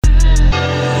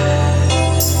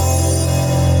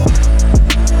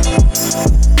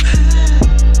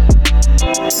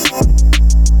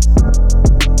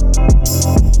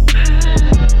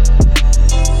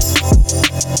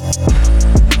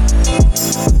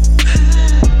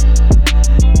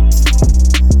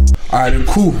Alright then,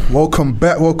 cool. Welcome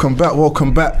back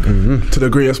to the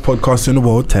greatest podcast in the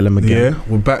world. Tell him again. Yeah,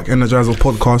 we're back, Energizer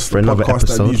Podcast, for another podcast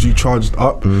episode. that usually charged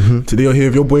up. Today you're here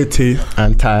with your boy Tay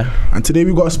and Ty. And today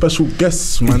we got a special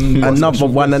guest, man. Another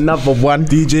one.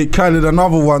 DJ Khaled,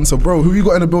 another one. So bro, who you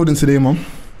got in the building today, man?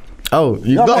 Oh,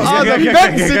 you got ArzEvent in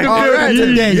the building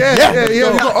today. Yeah. We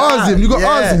got ArzEvent. You got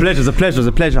ArzEvent. It's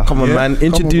a pleasure. Come on, man.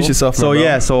 Introduce yourself.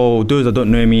 So those that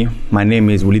don't know me, my name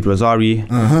is Walid Razari,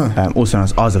 also known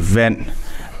as ArzEvent.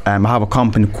 I have a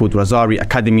company called Razari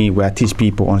Academy where I teach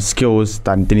people on skills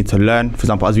that they need to learn. For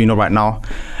example, as we know right now,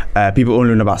 people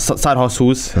only learn about side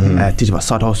hustles, teach about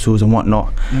side hustles and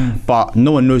whatnot, but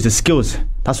no one knows the skills.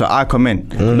 That's where I come in.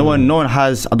 No one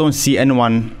has. I don't see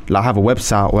anyone like have a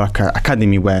website or like an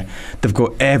academy where they've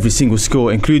got every single skill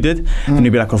included, and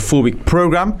it'll be like a 4-week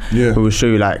program where we'll show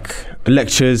you like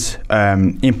lectures,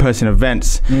 in-person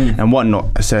events and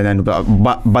whatnot. So then,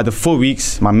 by the 4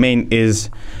 weeks, my main is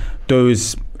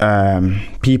those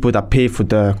people that pay for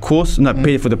the course, not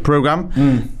pay for the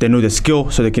program. They know the skill,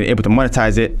 so they can be able to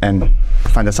monetize it and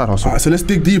find a side hustle. Alright, so let's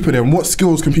dig deeper then. What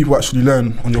skills can people actually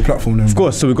learn on your platform then? Of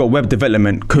course, so we've got web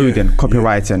development, coding,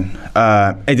 copywriting,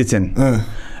 editing.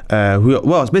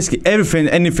 Well, it's basically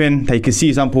anything that you can see.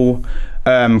 Example,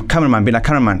 cameraman, being a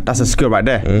cameraman, that's a skill right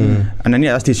there. And then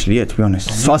that's literally it, to be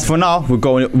honest. So as for now,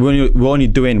 we're only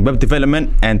doing web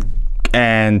development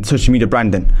and social media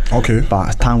branding. Okay. But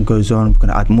as time goes on, we're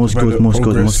gonna add more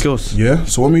skills. Yeah.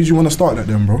 So what made you want to start that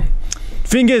then, bro?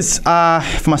 Thing is, for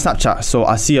my Snapchat, so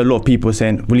I see a lot of people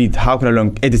saying, Walid, how can I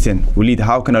learn editing? Walid,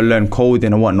 how can I learn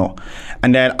coding and whatnot?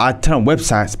 And then I turn on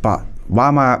websites, but why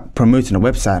am I promoting a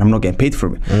website? I'm not getting paid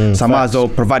for it. So I might as well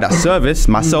provide that service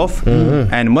myself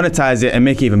and monetize it and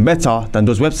make it even better than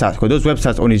those websites. Because those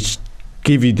websites only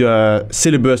give you the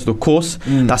syllabus, the course.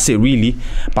 That's it really.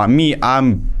 But me,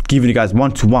 I'm giving you guys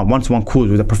one-to-one calls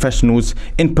with the professionals,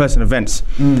 in-person events.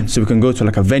 So we can go to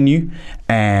like a venue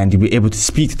and you'll be able to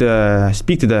speak to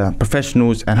the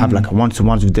professionals and have like a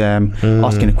one-to-ones with them,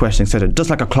 asking a question, etc. Just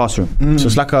like a classroom. So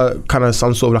it's like a kind of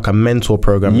some sort of like a mentor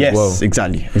program as well. Yes,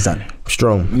 exactly.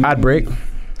 Strong. Ad break.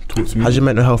 How's your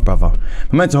mental health, brother?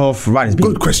 My mental health, right, is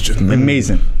good question.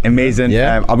 Amazing.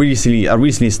 Yeah. I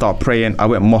recently started praying. I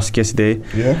went to mosque yesterday.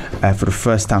 For the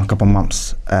first time in a couple of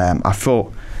months. I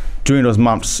felt during those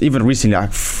months, even recently, I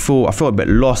felt a bit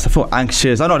lost. I felt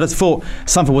anxious. I just thought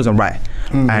something wasn't right.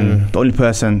 And the only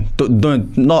person,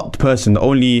 the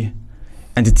only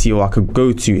entity I could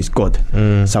go to is God.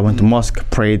 So I went to mosque,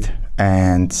 prayed,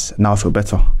 and now I feel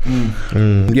better.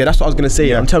 Yeah, that's what I was gonna say.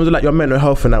 In terms of like your mental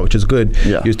health and that, which is good.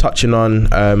 You was touching on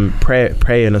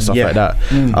praying and stuff like that.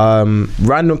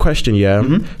 Random question,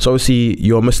 So obviously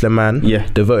you're a Muslim man,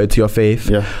 devoted to your faith.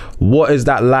 What is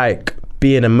that like,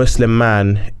 being a Muslim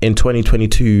man in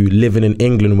 2022, living in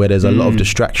England where there's a lot of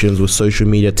distractions with social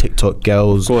media, TikTok,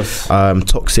 girls,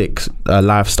 toxic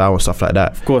lifestyle and stuff like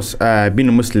that? Of course, being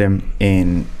a Muslim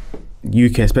in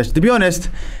UK especially, to be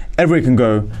honest, everywhere can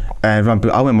go. I went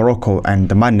to Morocco and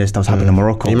the madness that was happening in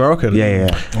Morocco. You Moroccan?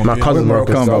 Yeah. My cousin's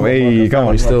Moroccan. Come on, bro. Come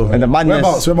on. Still. And the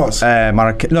madness. Whereabouts?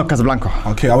 Marrakesh. No, Casablanca.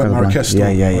 Okay, I went Marrakesh still.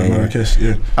 Marrakesh,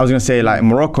 I was going to say, like,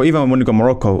 Morocco, even when you go to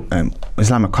Morocco,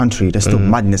 Islamic country, there's still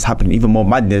madness happening, even more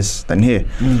madness than here.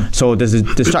 So there's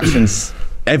distractions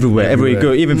everywhere you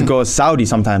go. Even if you go to Saudi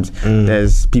sometimes,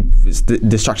 there's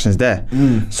distractions there.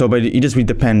 So, but it just really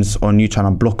depends on you trying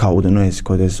to block out all the noise,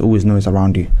 because there's always noise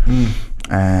around you.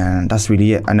 And that's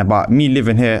really it. And about me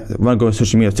living here, when I go on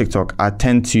social media, TikTok, I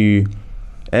tend to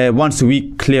once a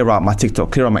week clear out my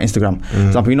TikTok, clear out my Instagram. For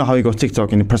example, you know how you go to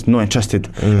TikTok and you press not interested.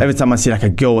 Every time I see like a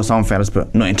girl or something, I just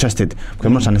put not interested, because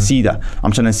I'm not trying to see that.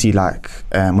 I'm trying to see like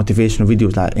motivational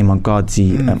videos like Imam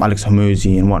Ghazi, Alex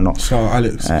Hormozi and whatnot. So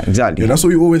Alex, exactly. Yeah, that's what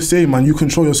we always say, man. You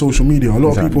control your social media. A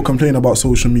lot of people complain about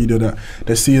social media that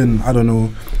they're seeing, I don't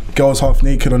know, girls half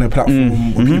naked on their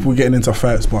platform or people getting into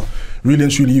fights, but really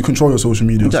and truly, you control your social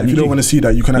media. Exactly. So if you don't want to see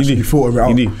that, you can actually filter it out.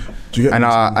 You do you get and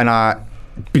I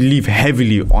believe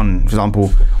heavily on, for example,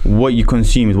 what you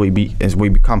consume is what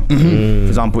you become. For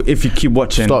example, if you keep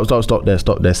watching, stop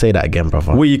there, say that again,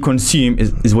 brother. What you consume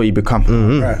is what you become.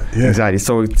 Right, yeah. Exactly.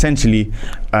 So essentially,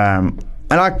 and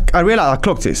I realized I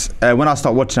clocked this when I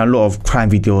started watching a lot of crime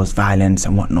videos, violence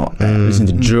and whatnot, listening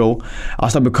to drill. I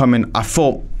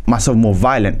felt myself more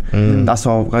violent. That's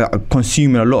how I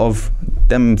consuming a lot of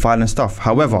them violent stuff.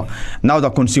 However, now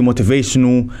that I consume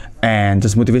motivational and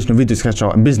just motivational videos, etc.,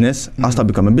 and business, I start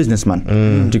becoming a businessman. Do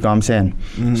you get what I'm saying?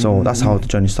 So that's how the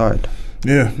journey started.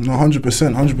 Yeah, no,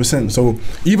 100%. So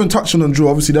even touching on drill,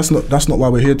 obviously that's not why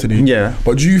we're here today. Yeah.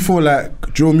 But do you feel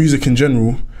like drill music in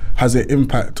general has an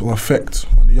impact or effect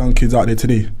on the young kids out there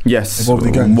today? Yes, Above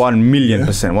the gangs? 1 million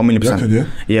percent, 1 million percent.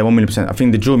 Yeah, 1 million percent. I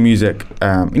think the drill music,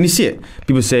 and you see it,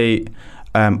 people say,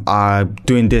 are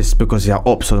doing this because they are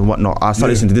ops or whatnot. I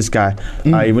started listening to this guy.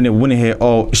 I wouldn't hear, you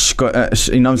know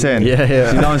what I'm saying?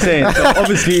 Yeah. You know what I'm saying? So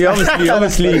obviously,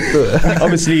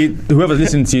 whoever's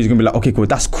listening to you is gonna be like, okay, cool,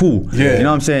 that's cool. Yeah. You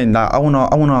know what I'm saying? Like, I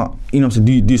wanna, you know, to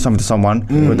do something to someone.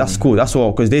 But that's cool. That's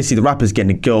all, because they see the rappers getting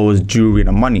the girls, jewelry, and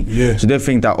the money. Yeah. So they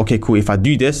think that, okay, cool, if I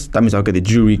do this, that means I'll get the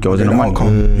jewelry, girls, and the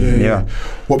money. Yeah.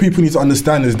 What people need to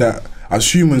understand is that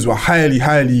as humans, we're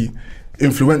highly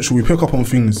influential. We pick up on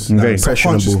things very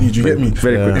subconsciously. Do you get me?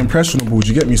 Very impressionable. Do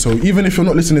you get me? So even if you're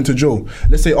not listening to Joe,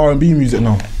 let's say R&B music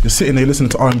now, you're sitting there listening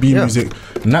to R&B music.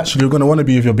 Naturally, you're gonna want to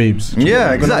be with your babes.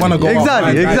 Yeah, exactly. And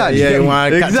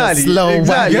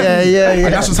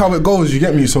that's just how it goes. You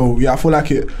get me? So yeah, I feel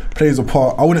like it plays a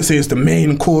part. I wouldn't say it's the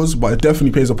main cause, but it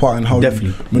definitely plays a part in how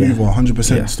you maneuver.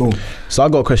 100% still. So I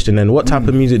got a question then. What type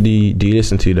of music do you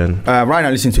listen to then? Right now, I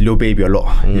listen to Lil Baby a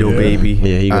lot. Lil Baby.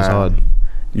 Yeah, he goes hard.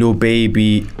 Lil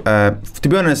Baby, to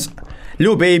be honest,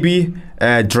 Lil Baby,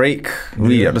 Drake,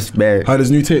 really, I just heard his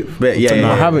new tape. I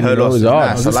haven't heard it.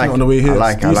 I like it on the way here. I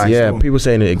like yeah, people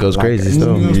saying it goes crazy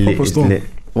still. Lit.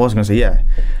 What was I gonna say?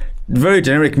 Very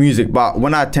generic music, but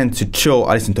when I tend to chill,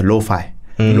 I listen to lo-fi.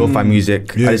 Lo-fi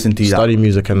music. I listen to study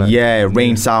music and that. Yeah,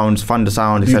 rain sounds, thunder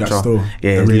sounds, etc.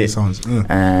 Yeah, rain lit. sounds.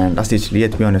 And that's literally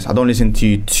it, to be honest. I don't listen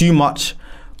to too much,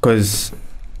 because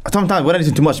sometimes when I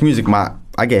listen to too much music,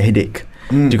 I get a headache.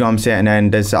 Do you know what I'm saying?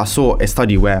 And then I saw a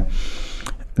study where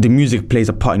the music plays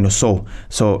a part in your soul.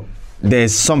 So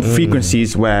there's some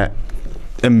frequencies where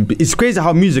it's crazy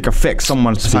how music affects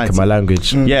someone's society. Speaking my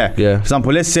language. Yeah. For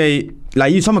example, let's say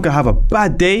like someone can have a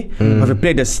bad day, but if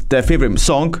they play their favorite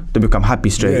song, they become happy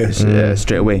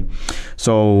straight away.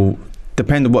 So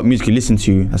depending on what music you listen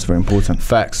to, that's very important.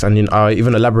 Facts. And I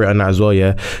even elaborate on that as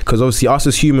well, because obviously us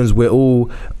as humans, we're all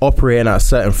operating at a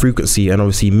certain frequency, and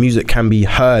obviously music can be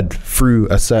heard through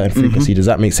a certain frequency. Does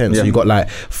that make sense? So you got like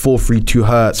 432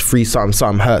 hertz, 3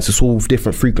 something hertz. It's all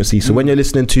different frequencies. So when you're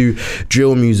listening to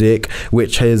drill music,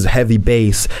 which has heavy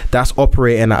bass, that's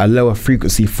operating at a lower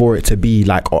frequency for it to be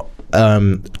like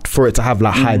for it to have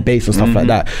like high bass and stuff like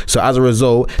that. So as a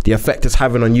result, the effect it's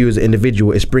having on you as an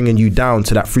individual is bringing you down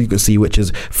to that frequency which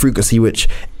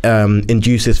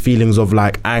induces feelings of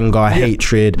like anger,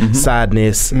 hatred,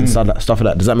 sadness, and stuff like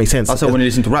that. Does that make sense? Also, when you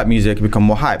listen to rap music, you become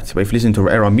more hyped. But if you listen to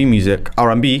R&B music,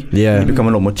 you become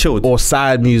a lot more chilled. Or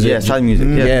sad music. Yeah, sad music.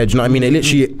 Do you know what I mean? It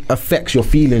literally affects your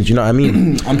feelings. Do you know what I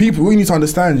mean? And people, we need to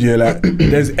understand, like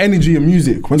there's energy in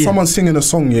music. When someone's singing a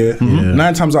song,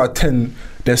 9 times out of 10.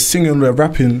 They're singing, they're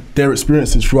rapping their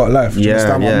experiences throughout life. Do you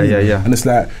understand what I mean? And it's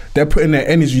like they're putting their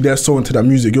energy, their soul into that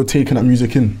music. You're taking that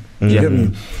music in. You get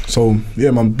me? So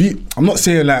man, I'm not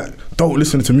saying like don't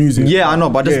listen to music. Yeah, I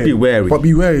know, but just be wary. But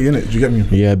be wary, innit? Do you get me?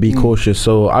 Yeah, be cautious.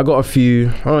 So I got a few,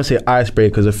 I don't want to say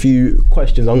icebreakers, a few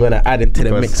questions I'm going to add into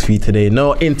the mix for you today.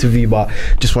 No interview, but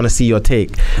just want to see your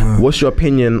take. What's your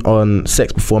opinion on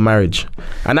sex before marriage?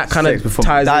 And that kind of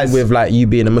ties in with like you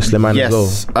being a Muslim man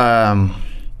as well.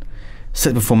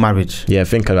 Sex before marriage. Yeah,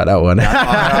 think about that one.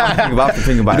 I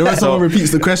think about it. When someone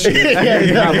repeats the question,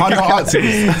 I'm not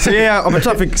answering. So I'm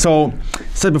trying to think. So,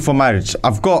 sex before marriage.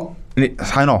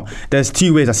 I know. There's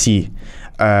 2 ways I see.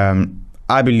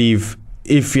 I believe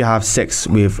if you have sex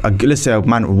with, let's say a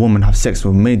man or woman have sex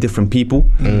with many different people,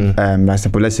 for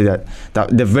example, let's say that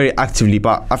they're very actively,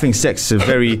 but I think sex is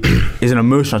is an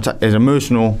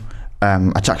emotional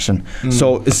attraction.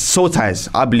 So it's soul ties.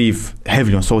 I believe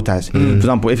heavily on soul ties. For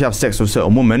example, if you have sex with a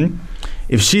certain woman,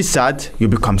 if she's sad, you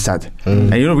become sad,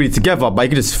 and you're not really together, but you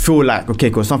can just feel like,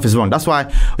 okay, cool, something's wrong. That's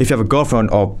why if you have a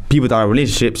girlfriend or people that are in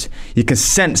relationships, you can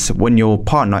sense when your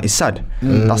partner is sad.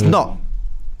 That's not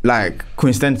like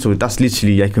coincidental. That's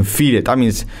literally, you can feel it. That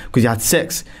means because you had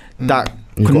sex, that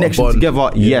you connection together,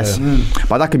 yes.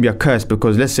 But that can be a curse,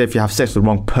 because let's say if you have sex with the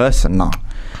wrong person now,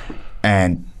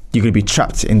 and you're gonna be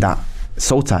trapped in that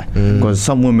soul tie, because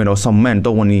some women or some men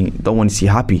don't want to see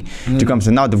you happy. Do you know what I'm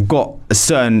saying? Now they've got a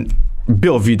certain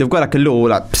bit of you, they've got like a little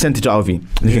like percentage out of you,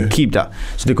 and they can keep that,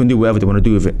 so they can do whatever they want to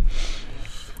do with it.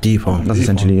 That's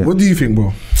essentially it. What do you think,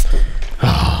 bro?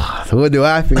 What do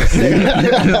I think?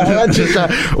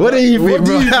 What do you think,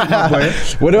 bro?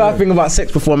 What do I think about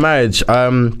sex before marriage?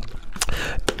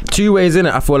 2 ways in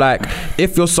it. I feel like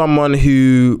if you're someone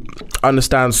who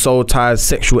understands soul ties,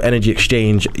 sexual energy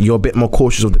exchange, you're a bit more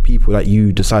cautious of the people that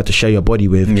you decide to share your body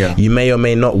with. You may or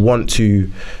may not want to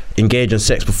engage in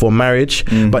sex before marriage,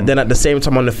 but then at the same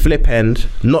time, on the flip end,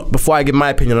 not before I give my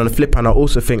opinion, on the flip end, I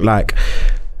also think like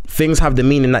things have the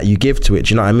meaning that you give to it. Do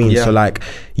you know what I mean? So like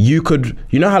you could,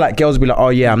 you know how like girls be like, oh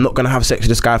yeah, I'm not gonna have sex with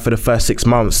this guy for the first 6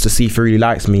 months to see if he really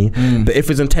likes me. But if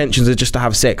his intentions are just to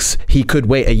have sex, he could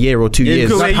wait a year or 2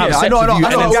 years. I know.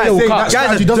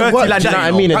 Guys it doesn't work like that. Do you know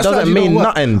what I mean? It doesn't mean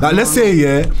nothing. Like let's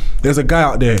say there's a guy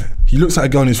out there. He looks at a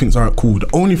girl and he thinks, alright, cool. The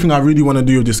only thing I really want to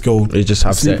do with this girl is just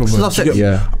have sex.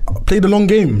 Play the long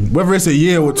game. Whether it's a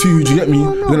year or 2, do you get me?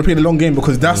 You're gonna play the long game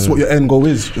because that's what your end goal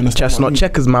is. Chestnut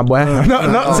checkers, my boy.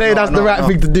 Not saying that's the right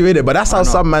thing to do with it, but that's how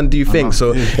some man do things.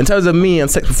 So in terms of me and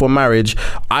sex before marriage,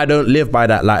 I don't live by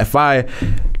that. Like if I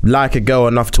like a girl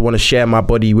enough to want to share my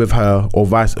body with her or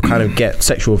vice, kind of get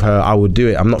sexual with her, I will do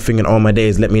it. I'm not thinking, oh my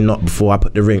days, let me not before I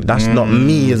put the ring. That's not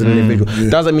me as an individual.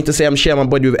 Doesn't mean to say I'm sharing my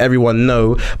body with everyone,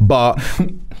 no, but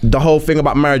the whole thing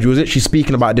about marriage, was literally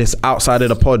speaking about this outside of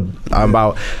the pod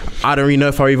about I don't really know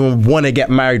if I even want to get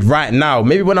married right now.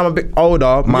 Maybe when I'm a bit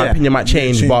older my opinion might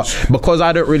change, but because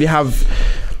I don't really have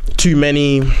too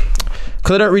many,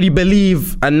 because I don't really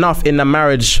believe enough in the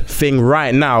marriage thing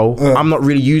right now, I'm not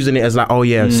really using it as like, oh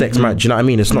yeah, sex marriage. Do you know what I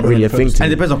mean? It's not really a thing to me.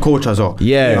 And it depends on culture as well.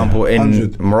 Yeah. For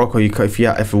example, in Morocco,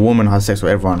 if a woman has sex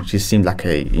with everyone, she seems like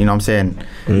a, you know what I'm saying?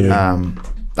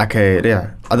 Like a,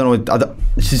 I don't know,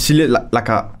 she look like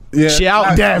a, she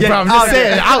out there, bro. I'm just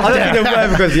saying, out there. I don't think the word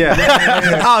because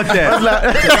out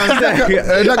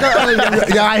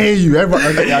there. I hear you.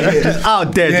 Just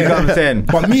out there. Do you know what I'm saying?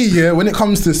 But me, when it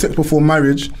comes to sex before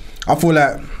marriage, I feel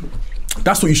like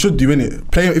that's what you should do, innit?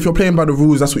 If you're playing by the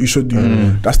rules, that's what you should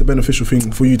do. That's the beneficial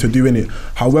thing for you to do, innit?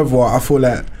 However, I feel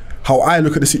like how I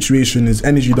look at the situation is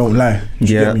energy don't lie. Do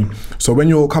you get me? So when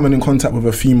you're coming in contact with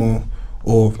a female,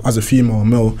 or as a female or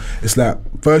male, it's like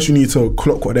first you need to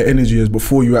clock what their energy is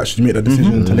before you actually make the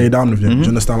decision to lay down with them. Do you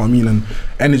understand what I mean? And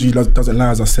energy doesn't lie,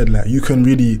 as I said. Like you can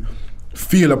really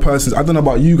feel a person's, I don't know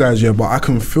about you guys, but I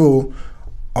can feel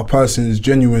a person's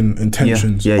genuine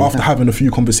intentions after having a few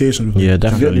conversations with them. Yeah,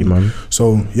 definitely, man.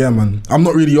 So yeah, man, I'm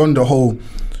not really on the whole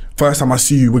first time I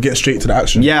see you, we'll get straight to the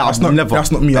action. Yeah, that's not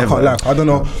me. I can't lie. I don't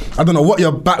know what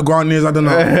your background is. I don't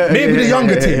know. Maybe the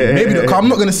younger team. Maybe cause I'm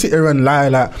not gonna sit here and lie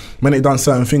like when they done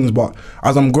certain things. But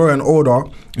as I'm growing older,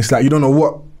 it's like you don't know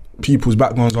what people's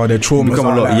backgrounds are, their traumas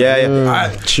are.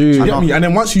 Like, true. You get me? And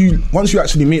then once you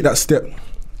actually make that step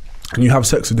and you have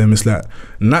sex with them, it's like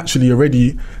naturally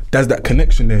already there's that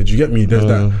connection there. Do you get me? There's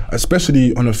that,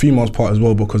 especially on a female's part as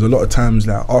well, because a lot of times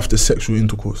like after sexual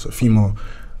intercourse, a female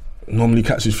normally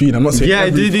catches feed. I'm not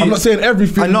saying I'm not saying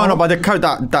everything. I know, but they carry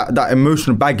that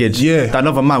emotional baggage that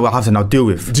another man will have to now deal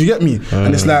with. Do you get me?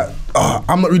 And it's like,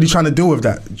 I'm not really trying to deal with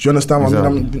that. Do you understand what I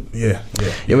mean? Yeah,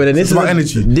 but then this is about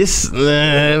energy.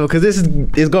 Because this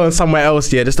is going somewhere else,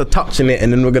 just a touch in it,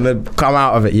 and then we're gonna come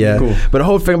out of it, Cool. But the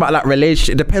whole thing about like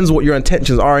relationship, it depends what your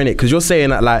intentions are in it. Because you're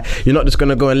saying that like you're not just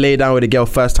gonna go and lay down with a girl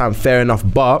first time, fair enough.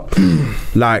 But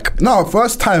like no,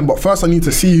 first time, but first I need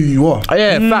to see who you are.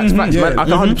 Facts, man. I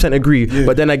can 100% agree.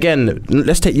 But then again,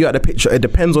 let's take you out of the picture. It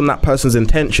depends on that person's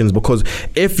intentions. Because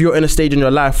if you're in a stage in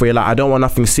your life where you're like, I don't want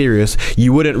nothing serious,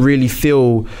 you wouldn't really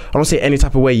feel, I don't say any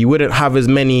type of way, you wouldn't have as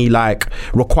many like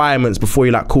requirements before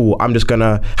you're like, cool, I'm just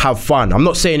gonna have fun. I'm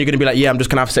not saying you're gonna be like, yeah, I'm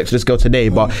just gonna have sex with this girl today,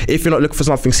 but if you're not looking for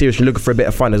something serious, you're looking for a bit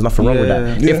of fun, there's nothing wrong with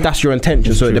that. If that's your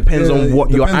intention. So it depends on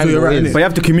what your angle is. But you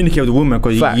have to communicate with the woman,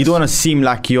 because you don't want to seem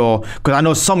like because I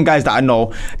know some guys that I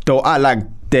know, they'll act like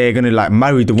they're gonna like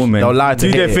marry the woman, they'll lie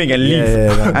to do their thing and leave.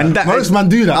 And that, most men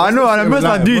do that. I know, and most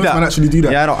men do that. Most men actually do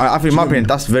that. Yeah, I think in my opinion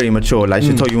that's very mature. Like you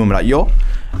should tell your woman like, yo,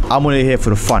 I'm only here for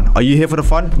the fun. Are you here for the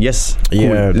fun? Yes. Cool.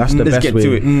 Yeah, that's the best way. Let's get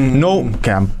to it. No,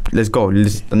 okay, let's go.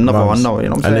 Another one. No, you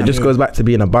know what I'm saying? And it just goes back to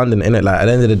being abundant, innit? Like at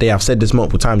the end of the day, I've said this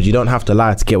multiple times. You don't have to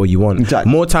lie to get what you want. Exactly.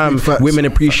 More time, women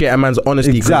appreciate a man's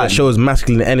honesty because it shows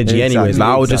masculine energy. Anyways, like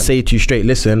I would just say to you straight,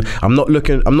 listen, I'm not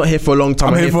here for a long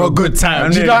time. I'm here for a good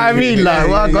time. Do you know what I mean? Like,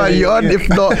 what I got you on? If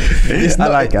not, it's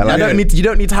not. I like it. You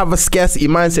don't need to have a scarcity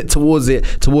mindset towards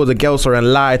a girl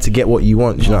and lie to get what you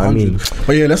want. Do you know what I mean?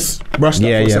 But yeah, let's brush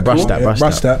that.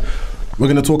 Brush that. We're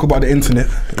going to talk about the internet.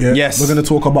 Yeah? Yes. We're going to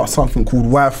talk about something called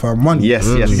Wi-Fi money. Yes.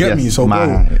 You get me? So,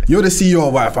 bro, you're the CEO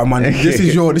of Wi-Fi money. This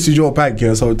is your bag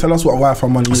here. So, tell us what Wi-Fi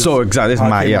money is. So, exactly. This is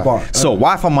my, So,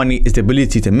 Wi-Fi money is the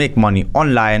ability to make money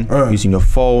online using your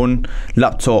phone,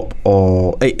 laptop,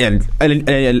 or an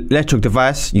electric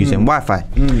device using Wi-Fi.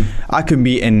 I could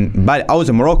be in Bali. I was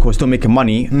in Morocco still making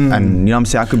money, and you know what I'm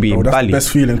saying? I could be in that's Bali. The best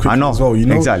feeling quickly. I know. As well, you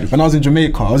know? Exactly. When I was in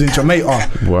Jamaica.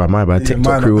 Boy, my bad.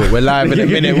 TikTok crew. We're live in a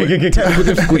minute.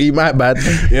 Difficulty, my bad.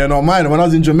 Yeah, no, mine. When I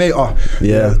was in Jamaica.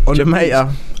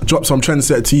 Jamaica. drop some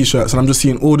trendset t-shirts, and I'm just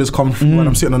seeing orders come through, and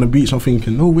I'm sitting on the beach. I'm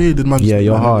thinking, no way did man. Yeah,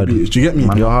 you're hard. Do you get me?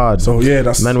 Man, you're hard. So yeah,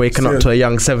 that's man waking up to a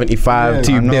young 75,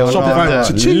 2 bills. And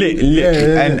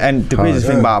the craziest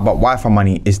thing about Wi-Fi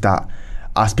money is that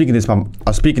I was speaking this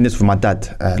with my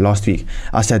dad last week.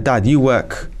 I said, Dad, you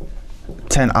work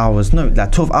 10 hours, no,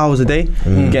 like 12 hours a day,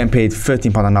 getting paid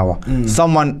 £13 an hour.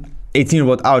 Someone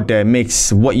 18-year-old out there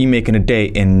makes what you make in a day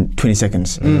in 20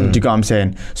 seconds. Do you get what I'm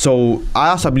saying? So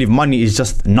I also believe money is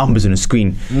just numbers on a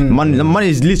screen. Money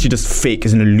is literally just fake.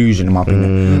 It's an illusion, in my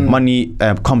opinion. Money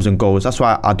comes and goes. That's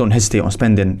why I don't hesitate on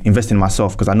investing in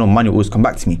myself, because I know money will always come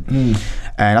back to me.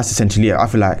 And that's essentially it. I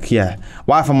feel like,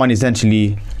 Wi-Fi money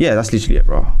essentially, that's literally it,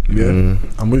 bro. Yeah,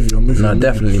 I'm with you. No,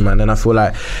 definitely, man. And I feel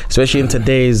like, especially in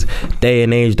today's day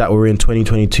and age that we're in,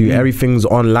 2022, everything's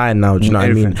online now. Do you know what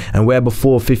I mean? And where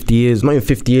before 50 years, not even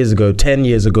 50 years ago, 10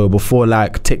 years ago, before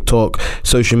like TikTok,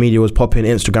 social media was popping,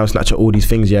 Instagram, Snapchat, all these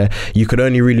things, you could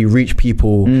only really reach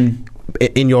people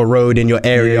in your road, in your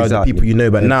area, the people you know.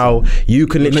 But now you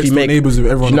can literally make neighbors with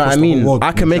everyone. You know what I mean?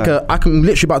 I can make I'm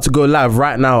literally about to go live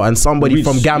right now, and somebody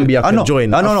from Gambia can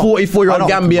join. A 44-year-old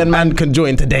Gambian man can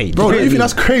join today. Bro, don't you think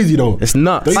that's crazy though? It's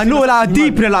nuts. I know, like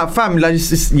deep in it, like family, like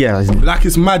it's like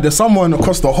it's mad. There's someone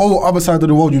across the whole other side of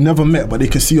the world you never met, but they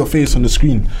can see your face on the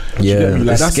screen. Yeah,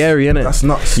 like, that's scary, isn't it? That's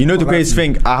nuts. You know the craziest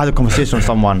thing? I had a conversation with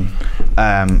someone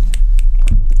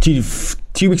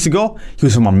 2 weeks ago. He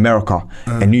was from America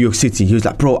in New York City. He was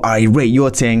like, bro, I rate your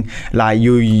thing, like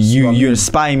you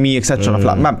inspire me, etc. I'm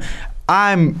like, man,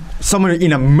 I'm someone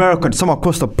in America, someone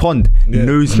across the pond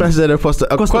knows me. Across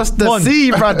the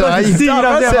sea, brother.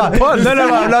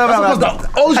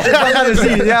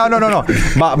 No.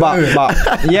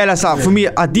 But yeah, that's like, for me,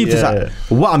 I deep like,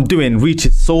 what I'm doing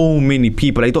reaches so many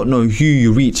people. I don't know who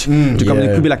you reach. It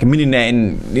could be like a millionaire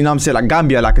in, you know what I'm saying, like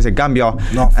Gambia, like I said, Gambia.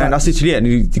 And that's literally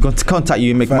it. They're going to contact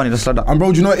you and make money just like that. And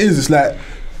bro, do you know what it is? It's like,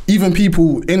 even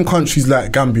people in countries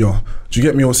like Gambia, do you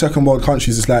get me, or second world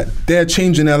countries, it's like they're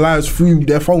changing their lives through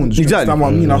their phones. You understand what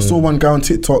I mean? I saw one guy on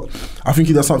TikTok, I think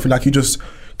he does something like he just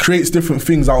creates different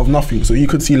things out of nothing. So you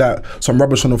could see like some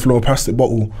rubbish on the floor, a plastic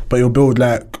bottle, but he'll build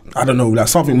like, I don't know, like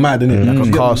something mad in it. Like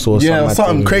a castle or something. Yeah,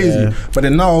 something crazy. Yeah. But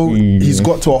then now he's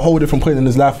got to a whole different point in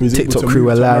his life where he's TikTok able to crew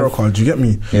move to alive. America. Do you get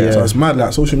me? Yeah. So it's mad,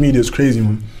 like social media is crazy,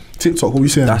 man. TikTok, what we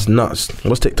saying? That's nuts.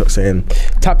 What's TikTok saying?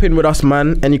 Tap in with us,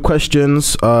 man. Any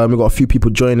questions? We've got a few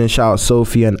people joining. Shout out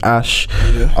Sophie and Ash.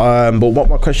 But what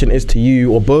my question is to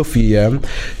you, or both of you,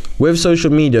 with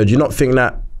social media, do you not think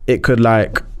that it could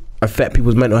like affect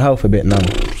people's mental health a bit now?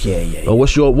 Or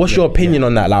what's your opinion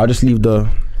on that? Like, I'll just leave the.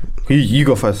 You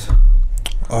go first.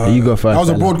 You go first. That was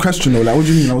a broad question though. Like, what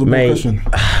do you mean? That was a broad question.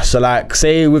 So like,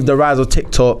 say with the rise of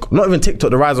TikTok, not even TikTok,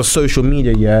 the rise of social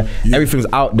media, everything's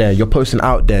out there. You're posting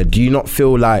out there. Do you not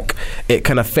feel like it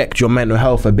can affect your mental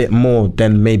health a bit more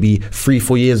than maybe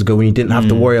 3-4 years ago when you didn't have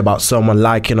to worry about someone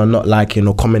liking or not liking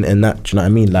or commenting that? Do you know what I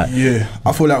mean? Like, yeah,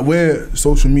 I feel like where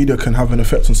social media can have an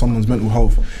effect on someone's mental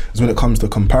health is when it comes to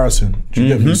comparison. Do you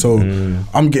get me? So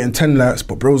I'm getting 10 likes,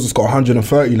 but bro's just got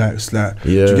 130 likes. Like,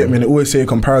 do you get me? And they always say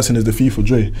comparison is the thief of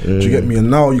joy. Do you get me? And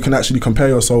now you can actually compare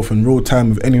yourself in real time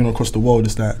with anyone across the world.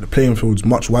 It's like the playing field's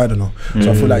much wider now.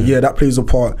 So I feel like, that plays a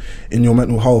part in your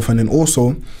mental health. And then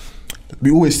also,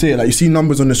 we always say, like, you see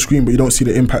numbers on the screen, but you don't see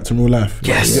the impact in real life.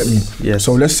 Yes. You get me? Yes.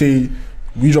 So let's say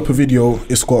we drop a video,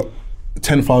 it's got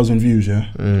 10,000 views,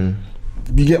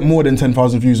 you get more than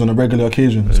 10,000 views on a regular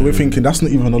occasion. So we're thinking that's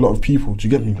not even a lot of people. Do you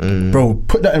get me? Bro,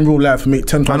 put that in real life and make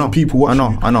 10,000 people watch you.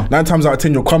 I know. 9 times out of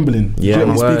 10 you're crumbling. Yeah,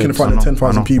 I'm speaking in front of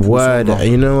 10,000 people. Word.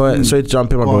 You know what? Sorry to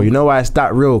jump in, my bro. You know why it's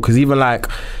that real? Because even like,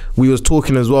 we was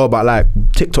talking as well about like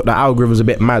TikTok, the algorithm's a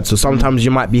bit mad. So sometimes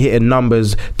you might be hitting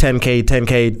numbers 10k,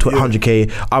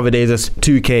 100k. Other days it's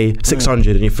 2k,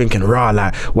 600, and you're thinking, rah,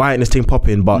 like, why ain't this thing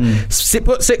popping? But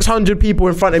put 600 people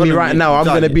in front of me right now, I'm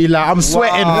gonna be like, I'm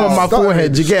sweating from my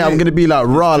forehead. You get? I'm gonna be like,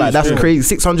 rah, like that's crazy.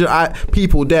 600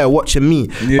 people there watching me,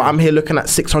 but I'm here looking at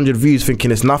 600 views,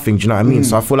 thinking it's nothing. Do you know what I mean?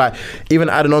 So I feel like, even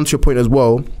adding on to your point as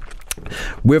well,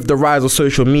 with the rise of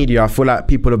social media, I feel like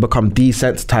people have become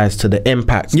desensitized to the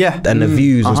impact and the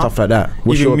views and stuff like that.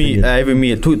 What's even your opinion? Even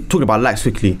me, talking about likes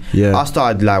quickly. I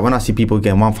started like, when I see people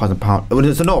getting £1,000, well,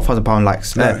 it's not £1,000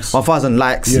 likes, 1,000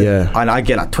 likes, and I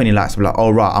get like 20 likes. I'm like, oh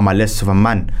right, I'm a less of a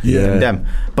man than them.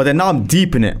 But then now I'm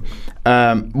deep in it.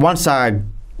 Once I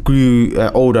grew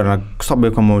older and I started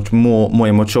becoming more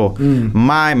immature,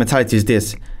 my mentality is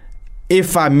this: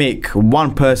 if I make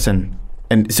one person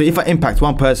And so if I impact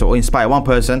one person or inspire one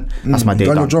person, that's my day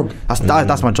done. Your job.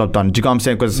 That's my job done. Do you get what I'm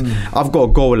saying? Because I've got a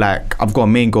goal, like I've got a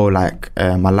main goal, like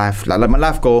my life. Like my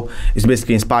life goal is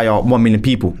basically inspire 1 million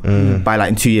people by like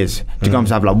in 2 years. Do you get what I'm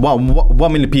saying? Like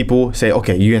 1 million people say,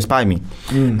 okay, you inspire me,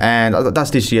 and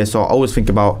that's this year. So I always think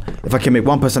about if I can make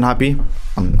one person happy,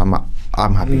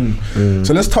 I'm happy.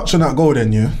 So let's touch on that goal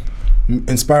then, yeah.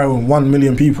 Inspiring 1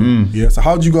 million people. Yeah. So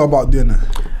how do you go about doing that?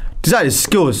 These are the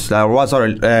skills.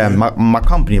 My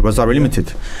company, Razari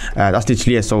Limited. That's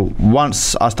literally it. So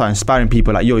once I start inspiring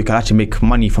people, like, yo, you can actually make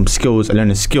money from skills and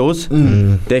learning skills.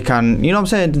 They can, you know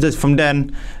what I'm saying? Just from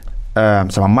then,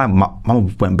 so my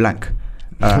mind went blank.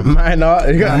 Mine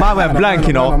went blank,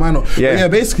 you know. Yeah.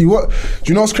 Basically, what do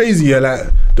you know? What's crazy? Yeah,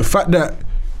 like the fact that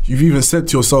you've even said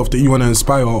to yourself that you want to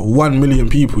inspire 1 million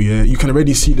people. Yeah, you can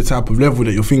already see the type of level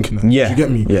that you're thinking at. Yeah, do you get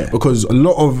me? Yeah. Because a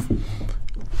lot of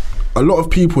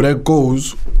people, their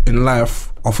goals in life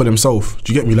are for themselves.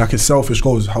 Do you get me? Like, it's selfish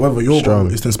goals. However, your goal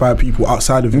is to inspire people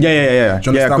outside of you. Yeah.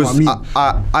 Do you understand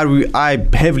what I mean? I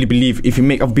heavily believe if you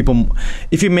make other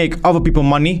people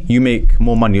money, you make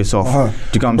more money yourself. Do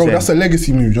you get what I'm saying? That's a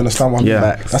legacy move. Do you understand what I mean?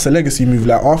 Yeah. That's a legacy move.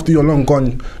 Like, after you're long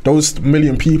gone, those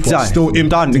million people are still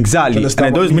impacting. Exactly.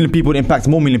 And those million people impact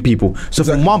more million people. So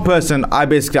from one person, I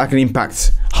can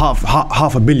impact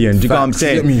half a billion. Do you get what I'm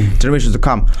saying? Generations to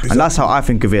come. And that's how I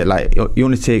think of it. Like, it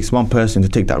only takes one person to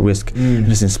take that risk.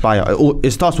 Just inspire.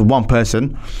 It starts with one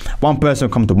person. One person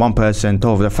come to one person, to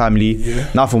over the family. Yeah.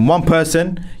 Now from one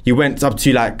person, you went up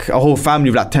to like a whole family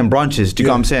with like 10 branches. Do you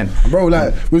get what I'm saying? Bro,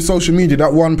 like with social media,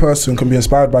 that one person can be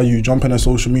inspired by you, jump in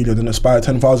social media, then inspire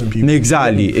 10,000 people.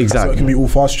 Exactly. So it can be all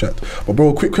fast tracked. But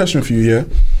bro, a quick question for you, yeah?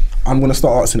 I'm gonna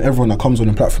start asking everyone that comes on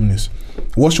the platform this.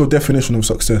 What's your definition of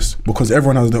success? Because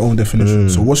everyone has their own definition.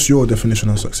 So what's your definition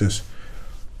of success?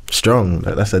 Strong.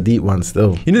 That's a deep one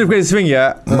still. You know the greatest thing,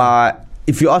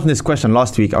 if you asked me this question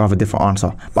last week, I'll have a different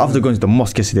answer. But after going to the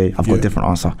mosque yesterday, I've got a different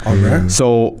answer.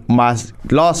 So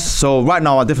right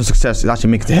now, my different success is actually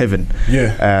making it to heaven.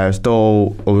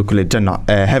 So or we call it Jannah,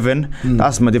 heaven.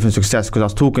 That's my different success, because I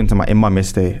was talking to my imam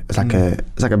yesterday. It's like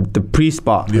the priest,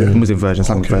 but the Muslim version,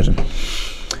 Islamic version.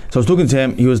 So I was talking to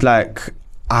him. He was like,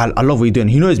 I love what you're doing.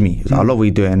 He knows me. I love what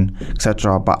you're doing,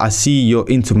 etc. But I see you're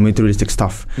into materialistic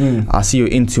stuff. I see you're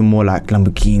into more like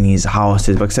Lamborghinis,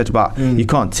 houses, etc. But you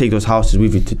can't take those houses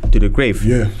with you to the grave.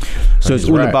 So it's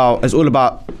all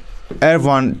about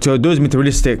everyone, to those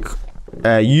materialistic.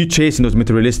 You chasing those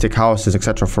materialistic houses,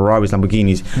 etc., Ferraris,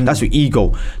 Lamborghinis. That's your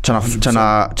ego. Trying.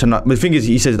 But the thing is,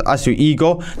 he says that's your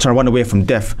ego trying to run away from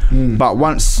death. But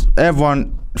once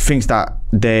everyone thinks that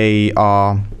they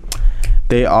are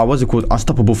what's it called,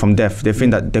 unstoppable from death, they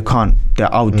think that they can't,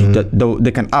 they're out,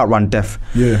 they can outrun death.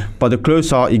 But the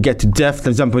closer you get to death, for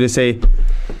example, they say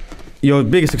your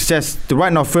biggest success to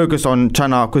right now focus on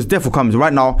China, because death will come.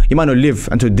 Right now you might not live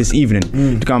until this evening. Do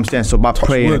you know what I'm saying? So by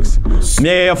praying, of course.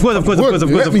 Touch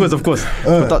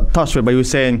wood, but you were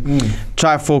saying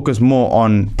try to focus more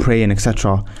on praying,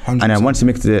 etc. And then once you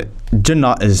make the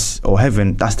Jannah or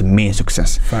heaven, that's the main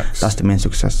success. That's the main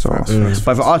success. So but if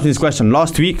I asked me this question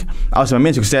last week, I would say my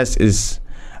main success is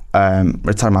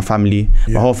retire my family,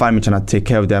 my whole family, trying to take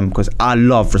care of them, because I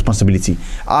love responsibility.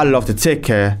 I love to take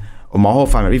care of my whole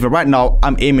family. Even right now,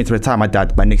 I'm aiming to retire my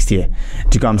dad by next year. Do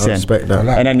you get what I'm saying? Respect that.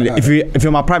 And then if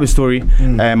you're my private story,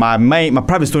 my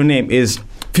private story name is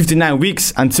 59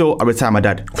 weeks until I retire my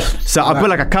dad. So I put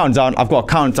like a countdown. I've got a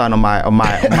countdown on my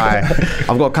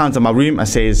I've got a countdown in my room that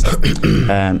says so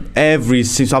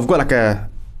I've got like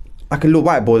a little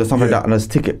whiteboard or something like that, and I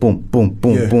just tick it, boom,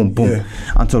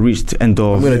 until I reach the end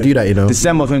of. I'm gonna do that,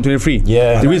 December 2023.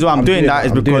 The reason why I'm doing that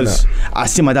is because I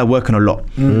see my dad working a lot,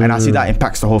 and I see that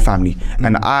impacts the whole family.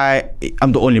 And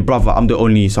I'm the only brother.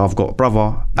 So I've got a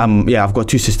brother. I've got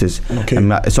 2 sisters.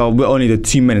 So we're only the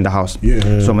 2 men in the house.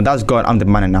 So my dad's gone. I'm the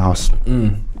man in the house.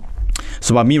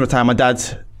 So by me retiring my dad,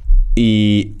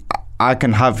 I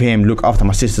can have him look after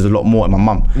my sisters a lot more and my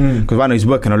mum, because right now he's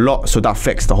working a lot, so that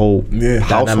affects the whole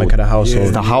dynamic of the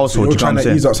household. The household. You're trying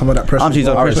to ease up some of that pressure. I'm easing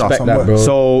up pressure. I respect that, bro.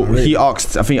 So he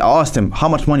asked. I asked him how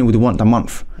much money would he want a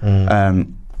month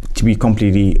to be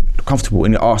completely comfortable,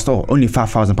 and he asked, only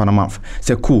 £5,000 a month. I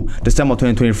said, cool. December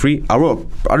 2023. I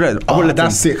wrote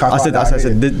that's sick. I said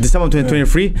December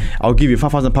 2023. I'll give you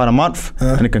 £5,000 a month,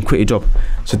 and you can quit your job.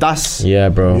 So that's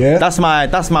that's my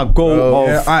goal.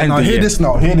 Now hear this.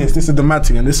 This is the mad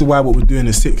thing, and this is why what we're doing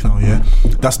is sick now.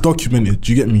 That's documented.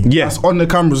 Do you get me? That's on the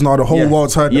cameras now. The whole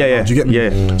world's heard that. Do you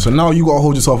get me? So now you gotta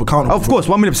hold yourself accountable. Of course,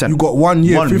 1,000,000%. You got 1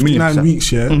 year, 59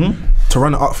 weeks. to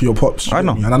run it up for your pops. I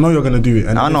know. And I know you're going to do it.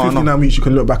 And in 59 weeks, you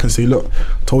can look back and say, look,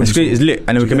 told you. It's lit. And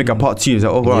then we can make a part 2. It's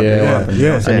like, oh, God.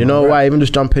 Yeah. And you know why? Even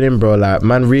just jumping in, bro, like,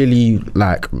 man really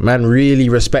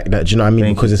respect that. Do you know what I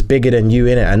mean? Because it's bigger than you,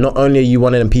 innit? And not only are you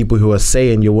one of them people who are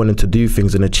saying you're wanting to do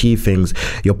things and achieve things,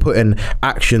 you're putting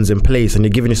actions in place and you're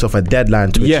giving yourself a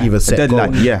deadline to achieve a set goal.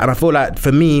 And I feel like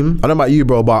for me, I don't know about you,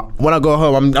 bro, but when I go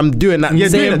home, I'm doing that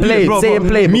same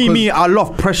play. Me, I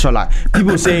love pressure. Like,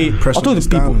 people say, I talk to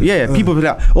people, people be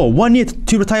like, oh, 1 year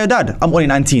to retire dad. I'm only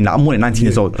 19. Like, I'm only 19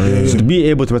 years old. So to be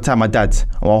able to retire my dad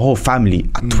or our whole family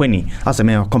at 20, that's a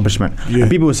main accomplishment. And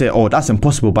people will say, oh, that's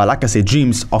impossible. But like I say,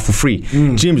 dreams are for free.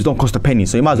 Dreams don't cost a penny.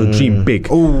 So you might as well dream big.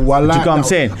 Oh, I like that. Do you know what I'm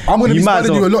saying? I'm going to be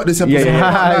spending you a lot this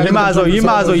episode. You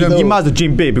might as well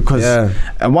dream big because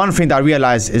and one thing that I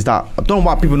realize is that I don't know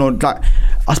why people know, like,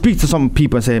 I speak to some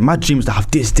people and say, my dreams to have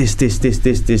this,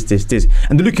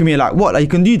 and they look at me like, what? Like, you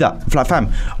can do that? Like, fam,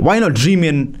 why not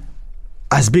dreaming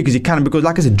as big as you can? Because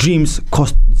like I said, dreams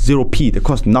cost 0p. They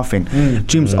cost nothing.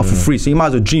 Dreams are for free, so you might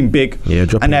as well dream big.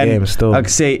 Drop and then game still. Like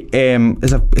say,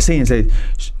 there's a saying say,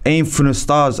 aim for the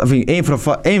stars. I think aim for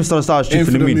the stars, shoot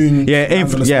for the moon. Aim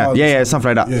for the stars.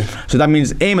 Something like that. So that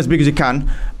means aim as big as you can.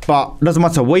 But doesn't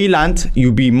matter where you land,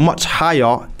 you'll be much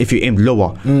higher if you aim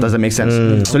lower. Does that make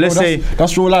sense? So let's say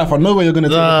that's real life. I know where you're gonna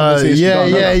take the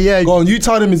conversation. Go on, you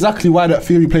tell them exactly why that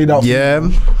theory played out.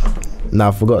 Nah,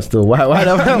 I forgot still. Why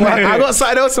I got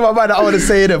something else in my mind that I want to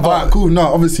say in it. But alright, cool. No,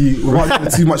 obviously, without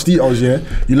getting too much details, you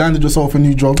landed yourself a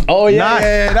new job. Oh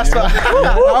yeah, that's what.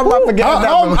 How am I forgetting that?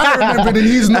 I remember and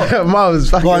he's not.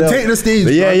 Go on, take the stage.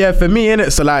 But for me,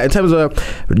 innit. So like, in terms of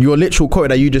your literal quote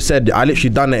that you just said, I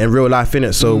literally done it in real life,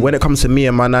 innit. So when it comes to me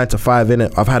and my 9 to 5,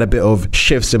 innit, I've had a bit of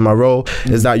shifts in my role.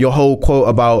 Is that your whole quote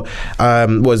about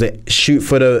what was it? Shoot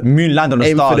for the moon, land on the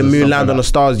stars. Aim for the moon, land on the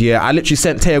stars. Yeah, I literally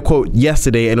sent Tay a quote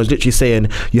yesterday, and it was literally saying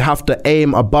you have to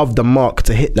aim above the mark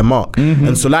to hit the mark.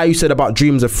 And so like you said about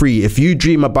dreams are free, if you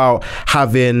dream about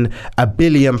having £1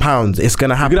 billion, it's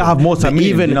gonna happen. You're gonna have multi-million,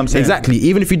 even, you know what I'm saying? Exactly,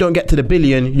 even if you don't get to the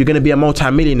billion, you're gonna be a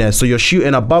multi-millionaire. So you're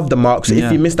shooting above the mark. So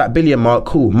if you miss that billion mark,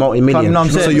 cool, multi-million. You know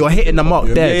so you're hitting the mark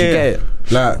there. Do you get it?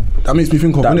 Like, that makes me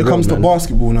think of when it comes to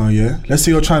basketball now, let's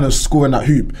say you're trying to score in that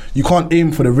hoop, you can't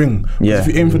aim for the ring. If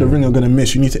you aim for the ring, you're gonna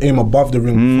miss. You need to aim above the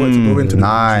ring for it to go into the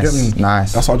ring. You get me?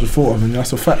 Nice. That's what I just thought of, and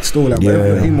that's a fact still. Like, whatever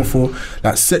you're aiming for,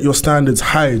 like, set your standards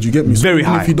high. Do you get me? So very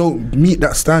high. If you don't meet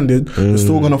that standard, you're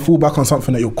still gonna fall back on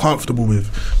something that you're comfortable with.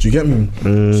 Do you get me?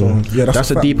 So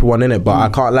that's a deeper one, innit? But I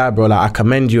can't lie, bro. Like, I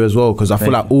commend you as well, because I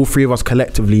feel like all three of us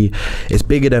collectively, it's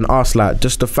bigger than us. Like,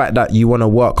 just the fact that you want to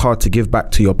work hard to give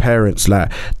back to your parents,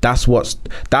 like, that's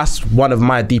one of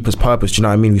my deepest purpose. Do you know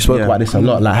what I mean? We spoke about this a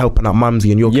lot, like helping out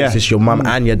mumsy. In your case, it's your mum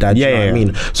and your dad. Do you know what I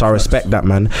mean? So I respect that,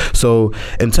 man. So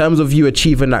in terms of you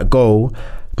achieving that goal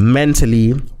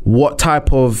mentally, what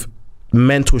type of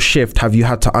mental shift have you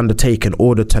had to undertake in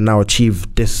order to now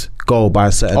achieve this goal by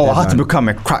a certain deadline? I had to become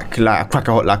a crack workaholic,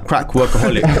 crack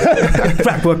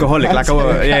workaholic,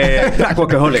 crack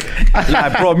workaholic.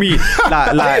 Like, bro, me,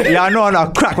 I know I'm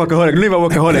a crack workaholic, not even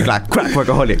workaholic, like crack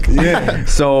workaholic.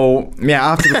 So I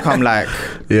have to become like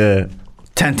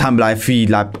 10 times like feed,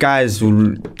 like guys people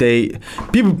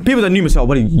that knew me say,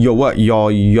 well,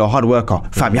 you're a hard worker.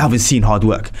 Fam, you haven't seen hard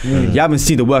work. You haven't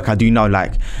seen the work I do now.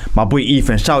 Like my boy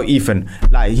Ethan, shout out Ethan,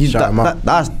 like he's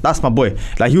that's my boy.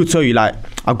 Like he will tell you, like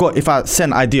if I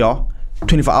send an idea,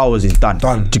 24 hours is done. Do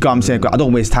you get what I'm saying? I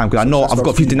don't waste time because I know I've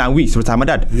got 59 weeks to retire my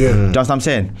dad. Do you know what I'm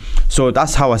saying? So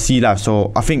that's how I see life.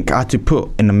 So I think I had to put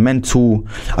in a mental.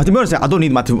 To be honest,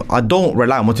 I don't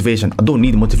rely on motivation. I don't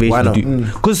need motivation to do,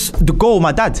 because the goal of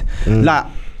my dad,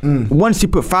 once you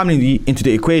put family into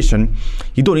the equation,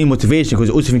 you don't need motivation, because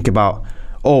you also think about,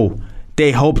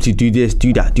 they hope to do this,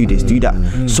 do that, do this, do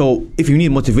that. So if you need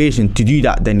motivation to do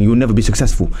that, then you'll never be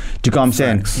successful. Do you get what I'm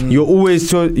saying? You're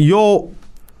always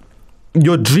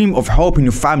your dream of helping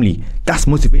your family, that's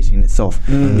motivation in itself.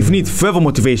 If you need further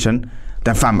motivation,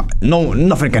 then fam,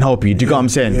 nothing can help you. Do you get what I'm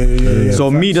saying? So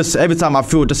me, just every time I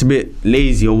feel just a bit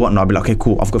lazy or whatnot, I'll be like, okay,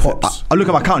 cool, I look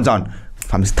at my countdown.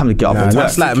 It's time to get up and work.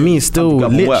 That's like me still,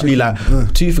 literally like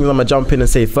two things I'm gonna jump in and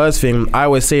say. First thing, I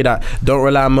always say that don't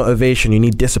rely on motivation, you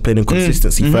need discipline and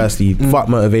consistency. Firstly, fuck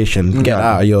motivation, get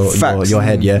out of your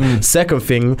head. Second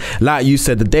thing, like you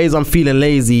said, the days I'm feeling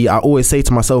lazy, I always say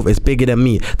to myself, it's bigger than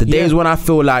me. The days when I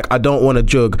feel like I don't want to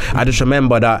jog, I just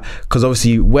remember that, because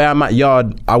obviously where I'm at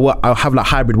yard, I have like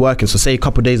hybrid working. So say a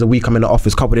couple of days a week I'm in the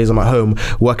office, couple of days I'm at home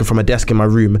working from a desk in my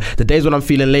room. The days when I'm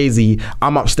feeling lazy,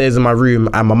 I'm upstairs in my room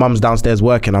and my mum's downstairs is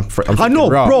working. I know,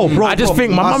 bro. I just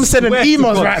think my mum's sending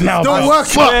emails right now. Don't work.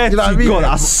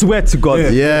 I swear to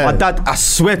God. Yeah. My dad, I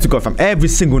swear to God, fam, every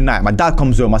single night, my dad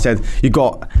comes home. I said,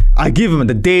 I give him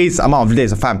the amount of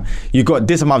days, fam. You got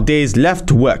this amount of days left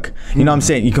to work. You know what I'm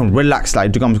saying? You can relax.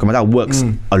 Like, my dad works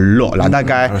a lot. Like that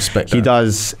guy, I respect he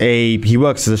that. he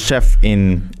works as a chef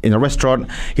in a restaurant.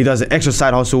 He does an extra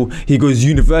side hustle. He goes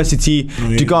university. Do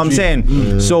you get what I'm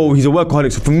saying? So he's a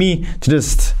workaholic. So for me to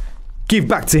just give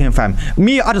back to him, fam.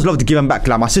 Me, I just love to give him back.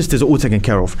 Like, my sisters are all taken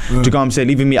care of. Do you get what I'm saying?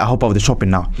 Even me, I help out with the shopping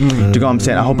now. Do you get what I'm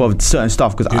saying? I help out with certain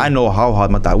stuff because I know how hard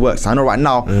my dad works. I know right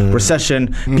now,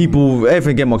 recession, people,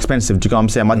 everything get more expensive. Do you get what I'm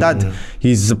saying? My dad,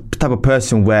 he's the type of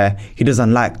person where he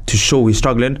doesn't like to show he's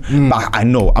struggling, but I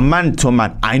know. A man to a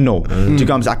man, I know. Do you get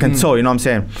what I'm saying? I can tell, you know what I'm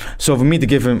saying? So for me to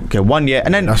give him, 1 year,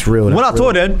 and then that's real. When I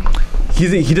told him, he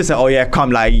just said, oh yeah,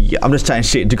 come, like, I'm just chatting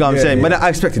shit. Do you get what I'm saying? But I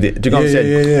expected it. Do you get what I'm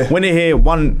saying? When they hear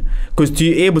because to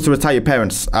be able to retire your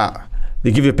parents,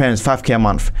 they give your parents 5k a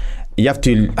month. You have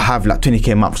to have like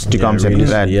 20k a month. Do you get what I'm saying?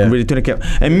 Really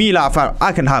 20k. And me, like,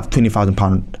 I can have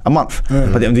 £20,000 a month by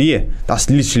the end of the year. That's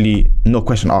literally no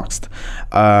question asked.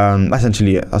 That's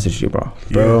essentially it. That's literally,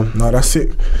 bro. No, that's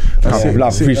it.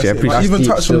 Appreciate it. I even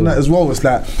touched on that as well. It's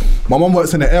like my mum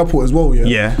works in the airport as well.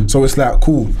 Yeah. So it's like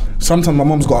cool. Sometimes my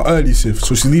mum's got an early shift,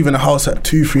 so she's leaving the house at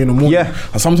 2-3 in the morning. Yeah.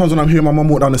 And sometimes when I'm hearing my mum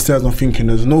walk down the stairs, I'm thinking,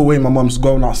 there's no way my mum's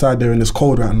going outside there and it's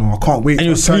cold right now. I can't wait. And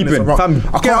you're sleeping, fam.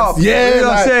 I can't. Yeah, you know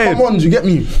what I'm saying? Come on, do you get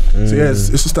me? So yeah, it's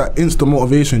just that instant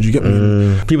motivation. Do you get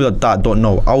me? People that don't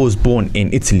know, I was born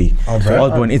in Italy. Okay. I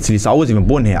was born in Italy, so I wasn't even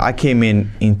born here. I came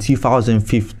in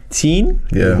 2015.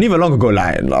 Yeah. Not even long ago,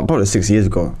 like probably 6 years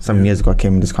ago, 7 years ago, I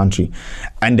came in this country,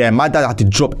 and then my dad had to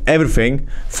drop everything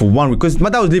for 1 week because my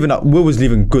dad was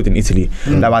living good in Italy.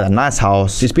 Like, I had a nice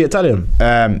house. Do you speak Italian?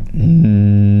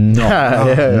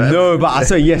 No, but I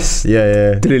say yes.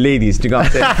 To the ladies. Do you know what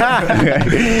I'm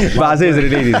saying? But I say to the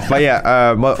ladies. But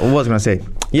yeah, what was I gonna say?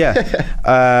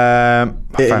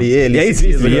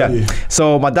 Italy. Yeah.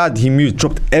 So my dad, he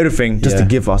dropped everything just to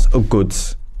give us a good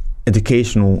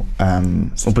educational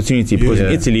opportunity because in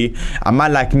Italy, a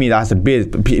man like me that has in Italy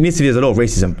there's a lot of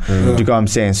racism. Do you get what I'm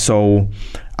saying? So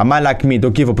a man like me, they'll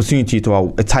give opportunity to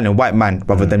an Italian white man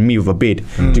rather than me with a beard.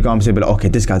 Do you get what I'm saying? But like, okay,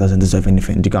 this guy doesn't deserve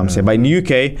anything. Do you get what I'm saying? But in the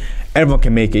UK, everyone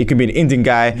can make it. It can be an Indian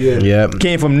guy,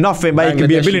 came from nothing, but he can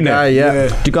be a billionaire.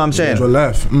 Do you get what I'm saying?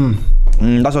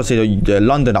 That's what I say.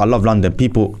 London, I love London.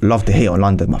 People love to hate on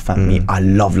London. My family, I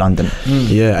love London.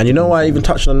 Yeah, and you know why I even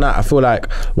touched on that? I feel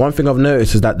like one thing I've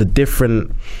noticed is that the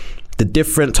different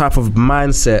type of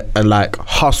mindset and like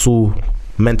hustle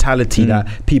mentality that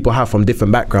people have from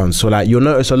different backgrounds. So like you'll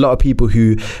notice a lot of people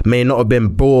who may not have been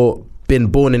born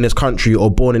in this country or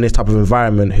born in this type of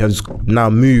environment has now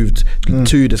moved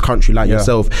to this country like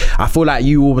yourself. I feel like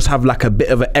you always have like a bit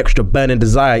of an extra burning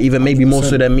desire, even maybe 100%. More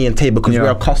so than me and Tay, because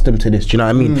we're accustomed to this. Do you know what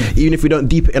I mean? Even if we don't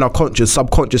deep it in our conscious,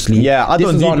 subconsciously, I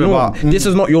don't deep it. This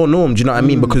is not your norm. Do you know what I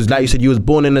mean? Because like you said, you was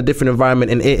born in a different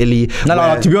environment in Italy.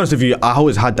 No, to be honest with you, I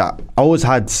always had that.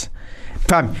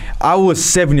 Fam, I was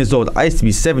 7 years old. I used to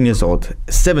be 7 years old,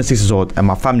 6 years old, and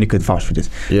my family could vouch for this.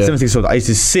 7, 6 years old. I used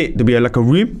to sit, there'd be like a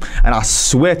room, and I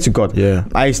swear to God,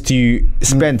 I used to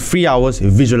spend 3 hours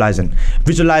visualizing.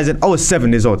 I was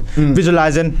 7 years old,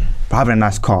 visualizing, having a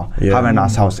nice car, having a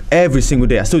nice house, every single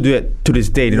day. I still do it to this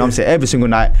day. You know what I'm saying? Every single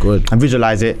night, I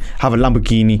visualize it. Have a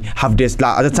Lamborghini, have this.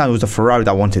 Like at the time, it was a Ferrari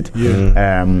that I wanted.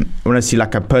 When I see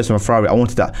like a person with a Ferrari, I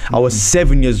wanted that. I was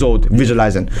 7 years old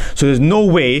visualizing. So there's no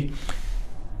way.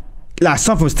 Like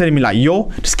something was telling me like, yo,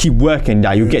 just keep working,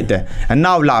 you'll get there. And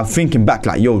now like I'm thinking back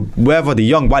like, yo, wherever the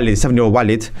young Walid, 7-year-old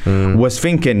Walid was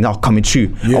thinking, now coming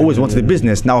true. I always wanted a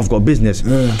business, now I've got a business.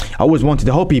 I always wanted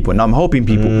to help people, now I'm helping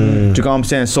people. Do you know what I'm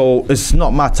saying? So it's not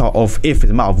a matter of if, it's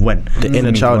a matter of when. The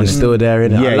inner child is still there,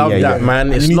 innit? I love that,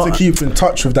 man. You need to keep in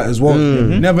touch with that as well.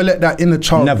 Never let that inner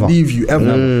child leave you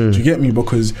ever. Do you get me?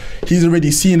 Because he's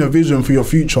already seen a vision for your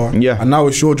future. And now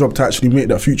it's your job to actually make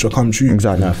that future come true.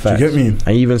 Exactly. Do you get me?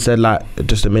 And you even said like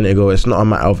just a minute ago, it's not a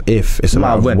matter of if, it's a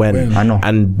matter of when. I know.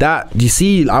 And that, you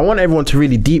see, I want everyone to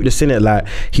really deep this in it. Like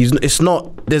it's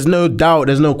not, there's no doubt,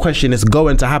 there's no question, it's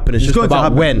going to happen. It's just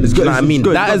about when. You know what I mean?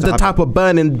 That is the type of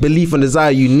burning belief and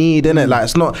desire you need, innit? Like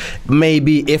it's not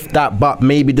maybe if that, but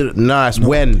maybe it's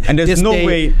when. And there's no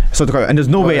way. And there's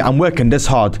no way I'm working this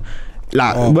hard.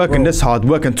 Like this hard,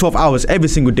 working 12 hours every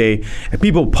single day.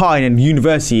 People partying in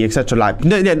university, etc. Like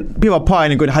people are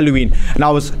partying and going to Halloween. And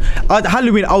at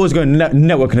Halloween, I was going to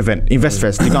networking event, Invest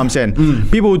Fest. You know what I'm saying?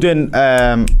 People were doing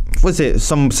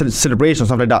some celebration or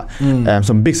something like that,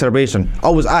 some big celebration. I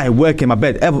was out here working in my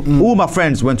bed. All my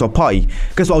friends went to a party.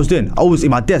 Guess what I was doing? I was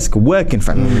in my desk working,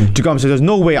 fam. Do you get what I'm saying? There's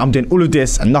no way I'm doing all of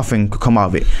this and nothing could come out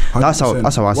of it. That's how I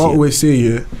see it. What I always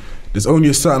say, there's only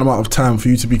a certain amount of time for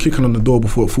you to be kicking on the door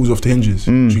before it falls off the hinges.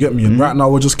 Do you get me? And right now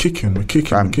we're just kicking, and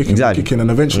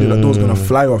eventually that door's gonna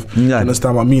fly off. You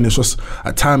understand what I mean? It's just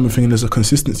a timing thing and there's a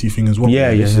consistency thing as well.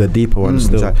 This is a deeper one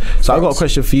still. Exactly. So I got a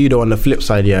question for you though on the flip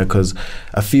side, because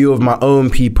a few of my own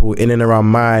people in and around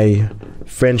my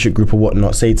friendship group or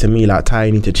whatnot say to me like, Ty,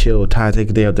 you need to chill, Ty,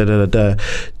 take a day off,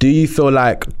 Do you feel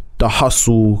like the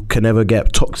hustle can never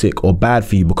get toxic or bad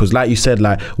for you? Because like you said,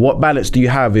 like, what balance do you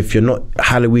have if you're not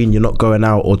Halloween, you're not going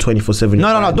out, or 24/7?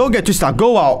 No, don't get twisted. I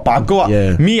go out, but I go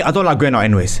out. Me, I don't like going out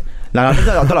anyways. Like, I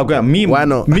don't like going out. Me, why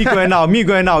not? Me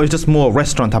going out is just more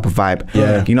restaurant type of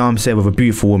vibe. You know what I'm saying, with a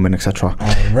beautiful woman, etc.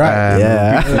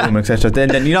 Beautiful woman, etc.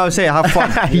 Then you know what I'm saying, I have fun.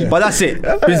 But that's it.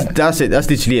 That's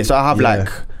literally it. So I have like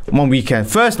one weekend.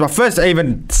 First I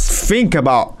even think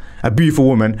about a beautiful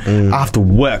woman, I have to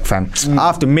work, fam. I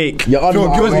have to make. Fam,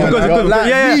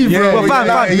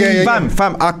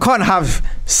 I can't have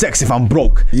sex if I'm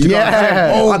broke. You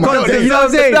know what I'm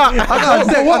saying?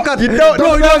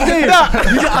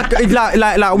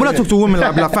 Like when I talk to a woman,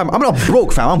 like fam, I'm not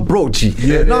broke, fam. I'm broke, G.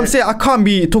 You know what I'm saying? I can't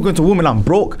be talking to a woman I'm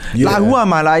broke. Like, who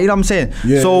am I? Like, you know what I'm saying?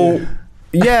 So.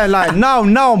 Like now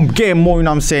I'm getting more, you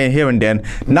know what I'm saying, here and then.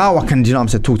 Now I can, you know what I'm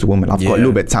saying, talk to women. I've got a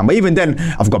little bit of time. But even then,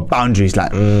 I've got boundaries,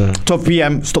 like 12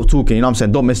 PM, stop talking, you know what I'm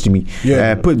saying, don't message me.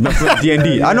 Put my phone on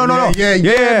D&D. No. No,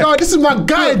 this is my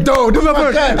guy, though. This is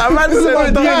my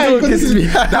guy.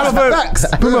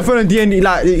 Put my phone on D&D.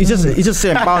 Like, it's just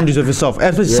saying boundaries of yourself.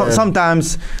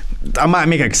 Sometimes I might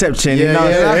make an exception, you know what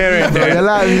I'm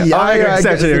saying? I make an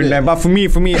exception here and there. But for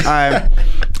me,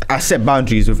 I set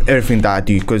boundaries with everything that I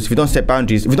do, because if you don't set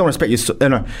boundaries, if you don't respect yourself,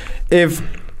 if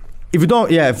you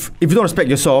don't respect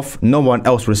yourself, no one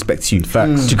else respects you.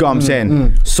 Facts. Do you get what I'm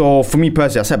saying? So for me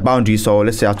personally, I set boundaries. So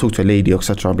let's say I talk to a lady,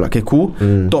 etc. I'm like, okay, cool.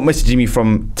 Don't message me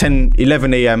from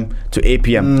 11 AM to 8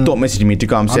 PM. Don't message me. Do you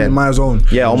get what I'm saying? On my zone.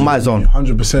 Yeah, on my zone.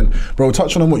 100%. Bro,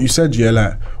 touching on what you said,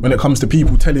 like when it comes to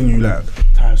people telling you like,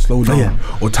 Ty, slow down,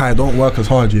 or Ty, don't work as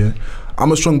hard,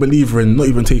 I'm a strong believer in not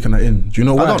even taking that in. Do you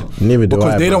know why?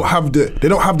 Because they don't have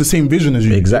the same vision as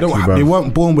you. Exactly, they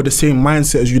weren't born with the same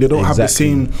mindset as you. They don't have the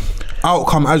same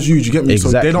outcome as you. Do you get me? So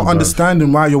they don't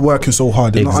understand why you're working so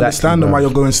hard. They're not understanding why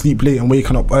you're going to sleep late and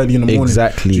waking up early in the morning.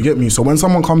 Exactly. Do you get me? So when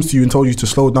someone comes to you and tells you to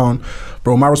slow down,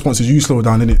 bro, my response is you slow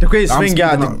down, innit? The craziest thing,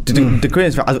 the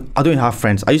craziest thing, I don't have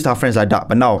friends. I used to have friends like that,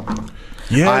 but now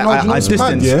I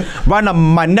distance. Right now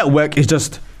my network is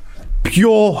just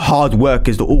pure hard work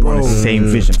is all on the same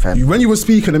vision, fam. When you were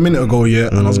speaking a minute ago,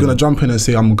 and I was gonna jump in and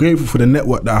say I'm grateful for the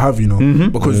network that I have,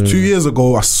 because 2 years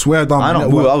ago, I swear down, my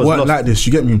network weren't like this.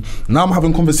 You get me? Now I'm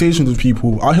having conversations with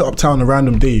people. I hit up town a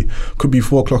random day, could be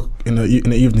 4 o'clock in the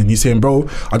evening. He's saying, bro,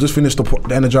 I just finished the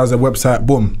Energizer website.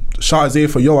 Boom. Shout out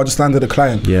for I just landed a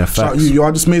client. Shout you, I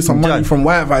just made some money from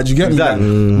Wi-Fi. Do you get me? Like,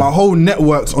 my whole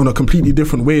network's on a completely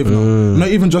different wave now. Not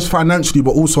even just financially,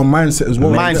 but also mindset as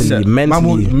well.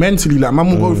 Mentally, like man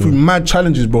will go through mad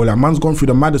challenges, bro. Like man's gone through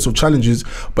the maddest of challenges,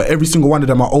 but every single one of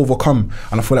them are overcome.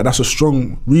 And I feel like that's a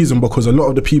strong reason, because a lot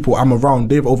of the people I'm around,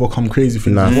 they've overcome crazy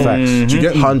things. Facts. Do you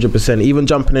get me? 100%. Even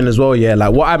jumping in as well,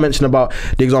 like what I mentioned about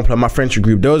the example of my friendship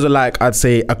group, those are like, I'd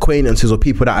say acquaintances or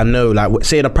people that I know, like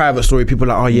saying a private story,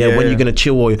 people are like, when you're gonna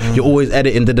chill, or you're always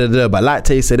editing, but like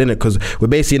Tay said, innit, because we're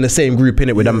basically in the same group,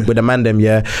 innit, with the man them,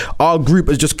 our group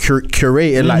is just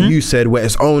curated, like you said, where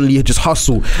it's only just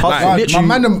hustle. Like, my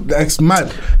man them, that's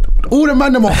mad. All the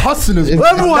man them are hustlers.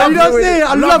 Everyone, you know what I'm saying?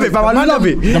 I love it, fam. I love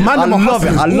it. The man them are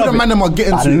hustlers. All the man them are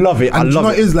getting to. I love it. And you know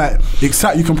it is like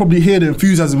exciting. You can probably hear the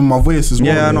enthusiasm in my voice as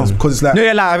well. Yeah, I know. Because it's like,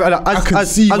 I can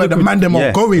see where the man them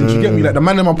are going. Do you get me? Like the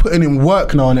man them are putting in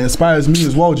work now, and it inspires me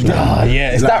as well. Do you get me?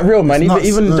 It's that real, man.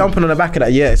 Even jumping on the back of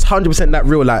that, it's 100% that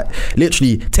real. Like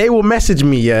literally, Tay will message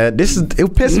me. It'll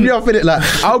piss me off, innit? Like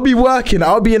I'll be working,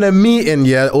 I'll be in a meeting,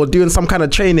 or doing some kind of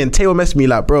training. Tay will message me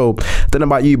like, bro, don't know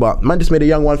about you, but man just made a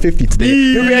young 150 today.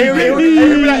 He'll be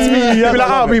like to me. He'll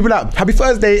be like, happy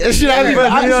Thursday. You know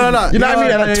what I mean?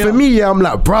 Like, for me, I'm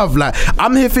like, bruv, like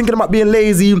I'm here thinking about being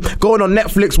lazy, going on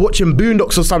Netflix, watching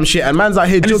Boondocks or some shit, and man's out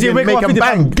here jogging, making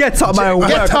bang. Get up, man.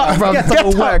 Get up, bro.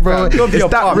 It's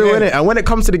that real, innit? And when it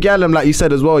comes to the gallum, like you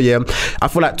said as well, I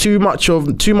feel like too much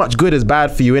good is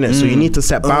bad for you, innit? So you need to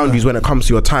set boundaries when it comes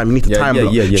to your time. You need to time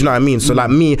block. Do you know what I mean? So like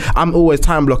me, I'm always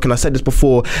time blocking. I said this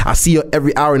before. I see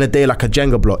every hour in a day like a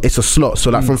Jenga block. It's a slot.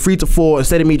 So like from 3 to 4,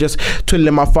 instead of me just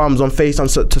twiddling my thumbs on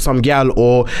FaceTime to some gal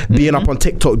or being up on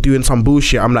TikTok doing some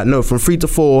bullshit, I'm like, no, from 3 to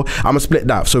 4, I'm gonna split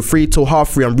that. So 3 till half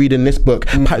 3, I'm reading this book.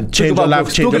 Change your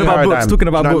life, change your paradigm. Talking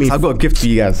about books, I've got a gift for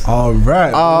you guys. All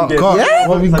right.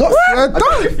 What we got? I've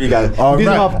got a gift for you guys. These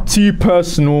are two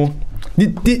personal.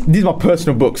 These are my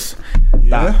personal books.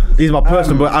 These are my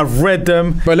personal books. I've read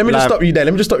them. But let me just stop you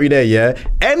there. Yeah.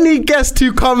 Any guest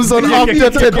who comes on after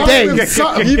today,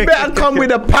 you better come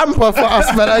with a pamper for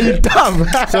us, man. Are you dumb?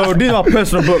 So these are my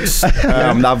personal books.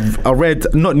 I've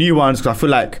read, not new ones, because I feel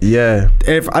like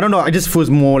if I don't know, it just feels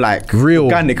more like real,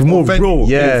 organic, more raw,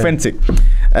 authentic.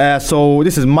 So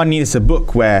this is Money. It's a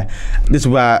book where this is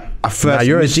where I first.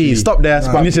 You're a G. Stop there.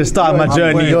 I need to start my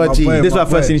journey. You're a G. This is where I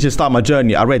first need to start my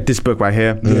journey. I read this book right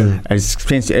here. And it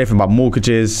explains to you everything about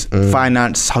mortgages,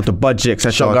 finance, how to budget,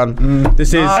 etc. Shotgun.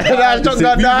 This is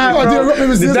Shotgun. Nah,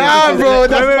 bro.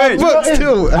 That's my book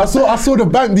too. I saw the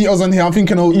bank details on here. I'm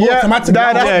thinking, automatically.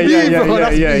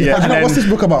 Yeah. What's this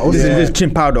book about? This is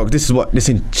Chin Paradox. This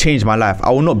thing changed my life. I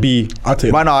will not be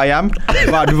right now. I am.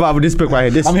 But with this book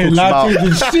right here, this talks about.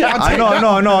 Shit,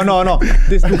 no.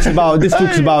 This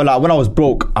talks about like when I was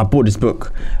broke, I bought this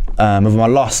book with my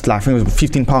last, like, I think it was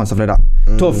 £15, stuff like that.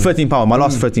 13 pounds, my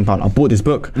last 13 pounds. I bought this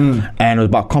book and it was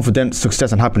about confidence,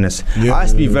 success and happiness. I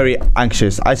used to be very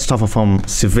anxious. I used to suffer from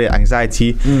severe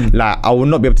anxiety. Like, I would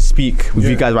not be able to speak with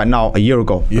you guys right now a year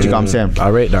ago. Do you know what I'm saying? I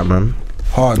rate that, man.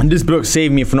 Hard. And this book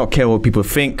saved me from not caring what people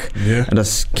think and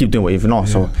just keep doing what you know.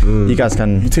 So you guys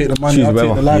can take the money, choose I'll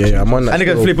whatever. take the life. I'm on that. And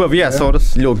you can flip over, so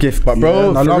that's a little gift. But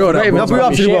bro, I love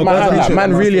that,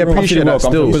 man, really appreciate that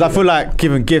still. Because I feel like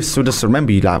giving gifts will just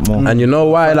remember you like more. And you know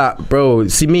why, like, bro,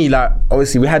 see me, like,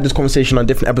 obviously we had this conversation on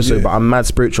different episodes, but I'm mad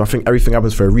spiritual. I think everything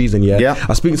happens for a reason. I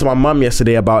was speaking to my mum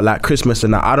yesterday about like Christmas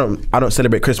and that. I don't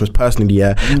celebrate Christmas personally.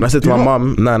 And I said to my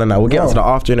mum, no, we'll get onto that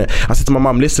after, innit? I said to my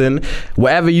mum, listen,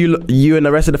 whatever you and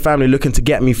the rest of the family looking to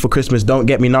get me for Christmas, don't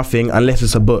get me nothing unless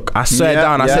it's a book. I sat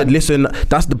down, I said, listen,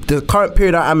 that's the current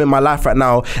period I am in my life right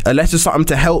now. Unless it's something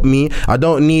to help me, I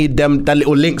don't need that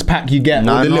little links pack you get.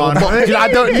 I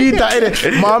don't need that,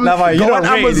 innit? Mum, go on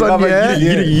Amazon,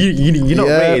 you're not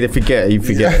rated if you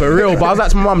forget. For real. But I was like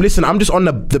to my mum, listen, I'm just on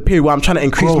the period where I'm trying to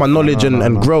increase my knowledge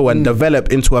and grow and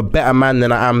develop into a better man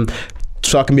than I am,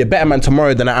 so I can be a better man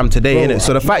tomorrow than I am today, innit?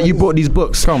 So the fact you brought these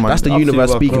books, that's the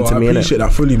universe speaking to me, innit? I appreciate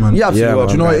that fully, man. Yeah, absolutely.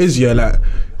 Do you know what it is? Like,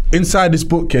 inside this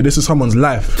book, this is someone's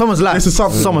life. This is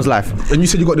someone's life. And you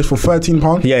said you got this for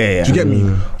 £13? Yeah. Do you get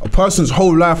me? A person's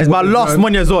whole life. It's my lost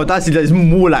money as well. That's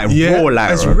more like raw,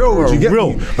 like. It's real. Do you get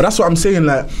me? But that's what I'm saying,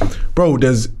 like, bro,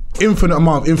 there's infinite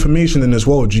amount of information in this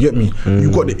world. Do you get me? You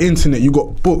got the internet, you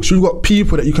got books, you got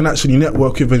people that you can actually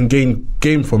network with and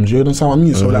gain from. Do you understand what I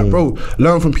mean? So like, bro,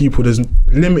 learn from people. There's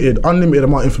unlimited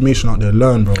amount of information out there.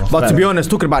 Learn, bro. But to be honest,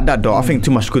 talking about that though, I think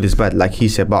too much good is bad, like he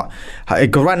said. But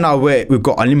right now we've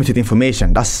got unlimited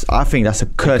information. I think that's a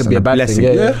curse and a blessing.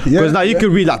 Because now you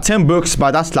could read like 10 books,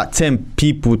 but that's like 10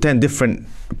 people, 10 different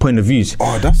point of views.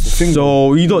 Oh, that's the thing.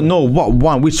 So you don't know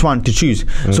which one to choose.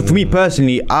 So for me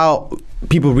personally,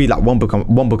 people read like one book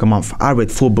a month. I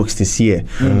read 4 books this year,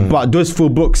 but those 4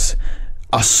 books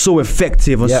are so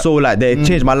effective and so like they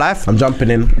changed my life. I'm jumping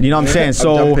in. You know what I'm saying?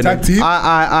 So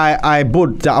I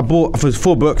bought for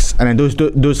 4 books, and then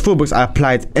those 4 books I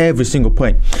applied every single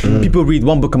point. People read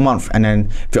 1 book a month, and then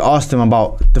if you ask them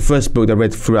about the first book they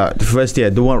read throughout the first year,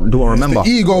 they won't remember. The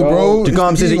ego, bro. Do you know what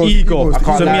I'm saying? The ego.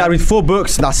 So me, I read 4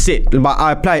 books. That's it. But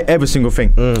I apply every single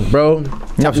thing. Bro,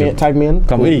 tag me in.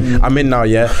 Come on. I'm in now,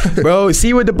 bro.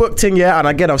 See with the book thing, and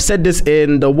again, I've said this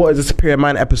in the What is a Superior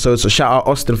Man episode. So shout out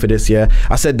Austin for this,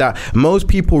 I said that most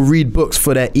people read books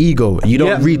for their ego. You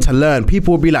don't read to learn.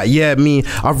 People will be like, me,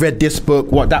 I've read this book,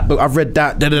 that book, I've read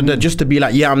that, just to be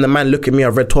like, I'm the man, look at me,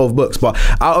 I've read 12 books. But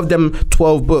out of them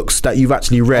 12 books that you've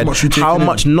actually read, how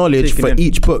much knowledge for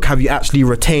each book have you actually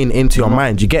retained into your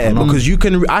mind? You get it? Because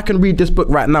I can read this book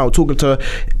right now, talking to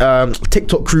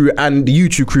TikTok crew and the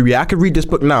YouTube crew. I could read this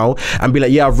book now and be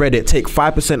like, I've read it, take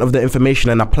 5% of the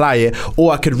information and apply it.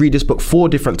 Or I could read this book 4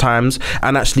 different times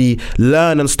and actually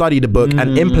learn and study the book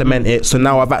and implement it. So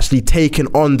now I've actually taken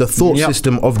on the thought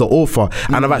system of the author,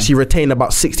 and I've actually retained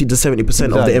about 60 to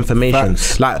 70% of the information.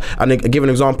 Like, and I give an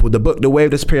example, the book The Way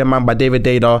of the Superior Man by David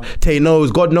Dada. Tay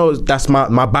knows, God knows, that's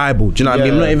my Bible. Do you know what I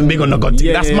mean? I'm not even big on the God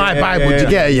thing. That's my Bible. Do you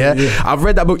get it? I've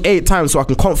read that book 8 times, so I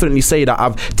can confidently say that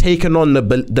I've taken on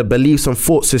the beliefs and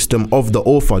thought system of the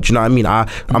author. Do you know what I mean?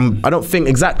 I don't think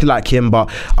exactly like him, but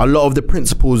a lot of the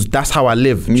principles, that's how I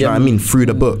live. Do you know what I mean? Through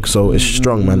the book. So it's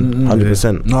strong, man.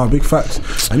 100%. No, big fact.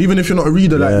 facts. And even if you're not a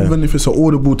reader, like even if it's an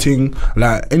audible thing,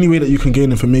 like any way that you can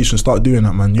gain information, start doing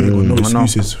that, man. You ain't got no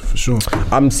excuses for sure.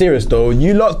 I'm serious though.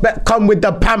 You lot come with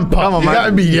the pamper. Come on, man. You know what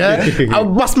I mean? Yeah.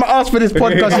 I'll bust my ass for this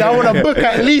podcast. I want a book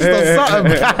at least or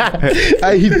something.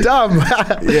 Hey, you dumb.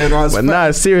 Yeah, no, but nah,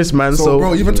 it's serious, man. So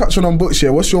bro, even touching on books,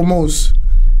 what's your most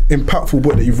impactful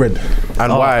book that you've read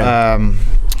and why?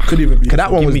 Could even be.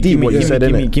 That one was deep. What you said,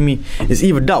 innit? Give me. It's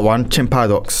either that one, Chin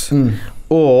Paradox,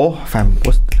 or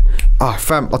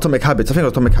Atomic Habits. I think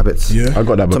Atomic Habits. Yeah, I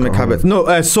got that book. Atomic Habits.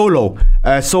 No, Solo.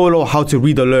 Solo. How to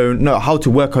read alone. No, how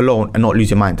to work alone and not lose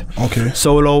your mind. Okay.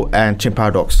 Solo and Chin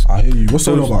Paradox. I hear you. What's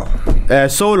Solo about?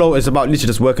 Solo is about literally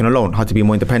just working alone. How to be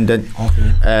more independent.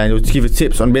 Okay. And it'll give you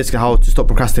tips on basically how to stop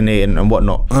procrastinating and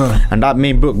whatnot. And that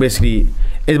main book basically.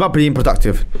 It's about being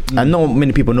productive, and not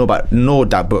many people know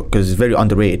that book because it's very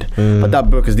underrated. But that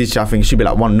book is literally, I think, it should be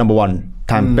like number one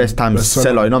best time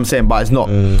seller. You know what I'm saying? But it's not.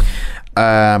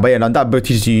 But yeah, that book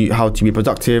teaches you how to be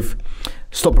productive,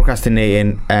 stop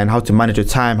procrastinating, and how to manage your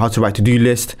time, how to write to-do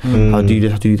list, how to do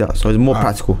this, how to do that. So it's more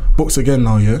practical. Books again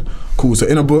now, yeah. Cool. So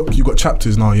in a book, you got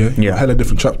chapters now, yeah. You got hella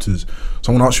different chapters.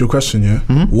 So I'm gonna ask you a question, yeah.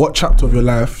 What chapter of your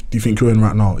life do you think you're in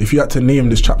right now? If you had to name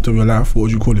this chapter of your life, what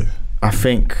would you call it? I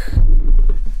think.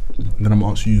 Then I'm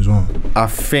gonna ask you as well. I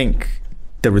think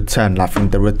the return. I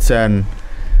think the return.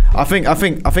 I think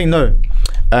no.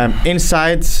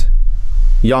 Inside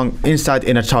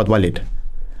inner child Walid.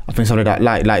 I think something like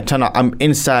that. Like trying to, I'm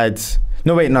inside.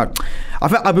 No wait, no. I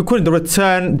think I've been calling the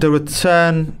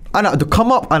return. I know the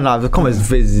come up. I know the come is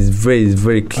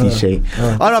very cliche.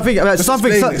 I don't think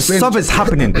something's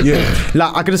happening. Yeah.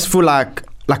 Like I can just feel like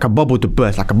a bubble to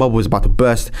burst, like a bubble is about to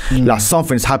burst, like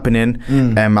something's happening.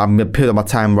 I'm in a period of my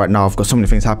time right now. I've got so many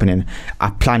things happening. I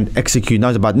planned, execute. Now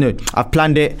it's about I've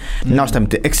planned it. Now it's time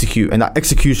to execute, and that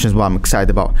execution is what I'm excited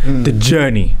about. The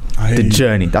journey,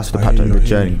 journey. That's the pattern. The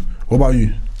journey. What about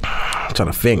you? I'm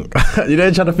trying to think. You know,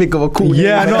 trying to think of a cool name.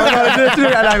 Yeah, no.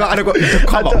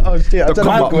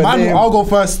 I'll go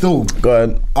first still. Go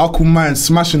ahead. I'll call mine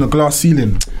Smashing the Glass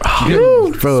Ceiling.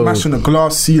 Smashing the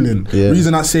glass ceiling.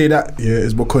 Reason I say that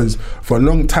is because for a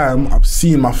long time I've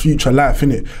seen my future life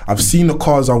in it. I've seen the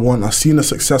cars I want, I've seen the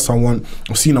success I want,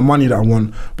 I've seen the money that I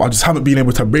want, but I just haven't been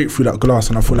able to break through that glass.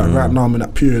 And I feel like right now I'm in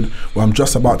that period where I'm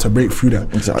just about to break through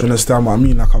that. Exactly. Do you understand what I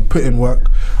mean? Like I've put in work,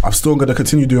 I've still got to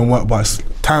continue doing work, but it's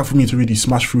time for me to really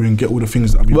smash through and get all the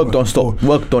things that I've been work don't stop. For.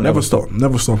 Work don't never stop.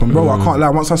 Never stop. And bro, I can't lie,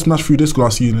 once I smash through this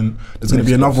glass ceiling, there's gonna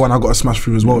be another one I gotta smash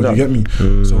through as well. Do you get me?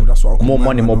 So that's what I'll call more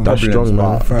money, more problems. Strong,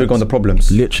 man. Big on the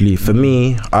problems. Literally, for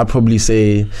me, I'd probably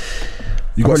say.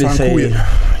 You got something cool,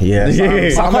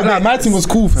 yeah. My team was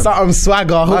cool, fam. Something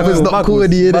swagger. I hope it's not cool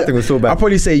in the My thing was so bad. I'd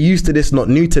probably say used to this, not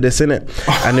new to this, innit?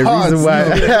 And the reason why,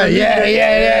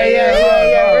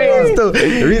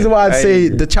 the reason why I'd say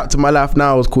the chapter of my life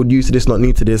now is called used to this, not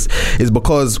new to this, is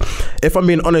because if I'm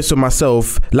being honest with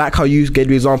myself, like how you gave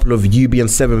the example of you being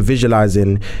 7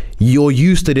 visualizing, you're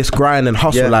used to this grind and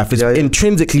hustle life. It's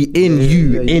intrinsically in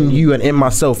you and in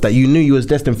myself that you knew you was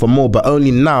destined for more, but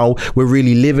only now we're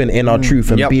really living in our truth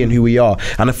and being who we are.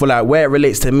 And I feel like where it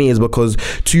relates to me is because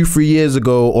 2-3 years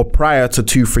ago, or prior to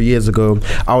 2-3 years ago,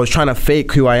 I was trying to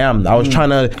fake who I am. I was trying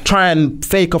to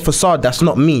fake a facade that's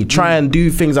not me, try and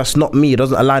do things that's not me. It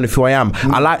doesn't align with who I am.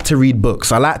 I like to read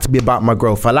books. I like to be about my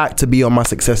growth. I like to be on my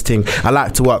success thing. I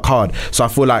like to work hard. So I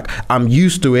feel like I'm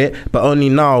used to it, but only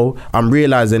now I'm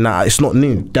realizing that it's not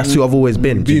new. That's who I've always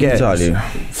been. Do you get it?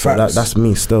 So that's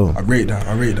me still. I rate that.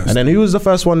 And then who was the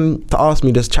first one to ask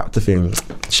me this chapter thing?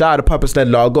 Shout out to Papa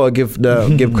Stedler. I've got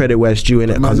to give credit where it's due in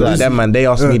it, because like them, man, they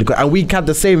asked me to, and we had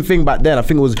the same thing back then. I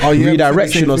think it was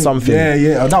redirection or something.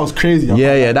 Yeah, that was crazy.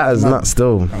 That is nuts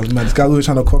still. That was mad. This guy was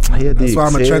trying to copy. That's why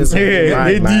I'm a trendsetter.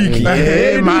 Hey, man.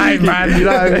 You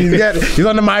know what I mean? He's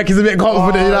on the mic. He's a bit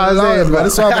confident. You know what I'm saying?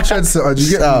 That's why I'm a trendsetter. Do you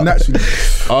get me? Naturally.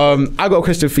 I got a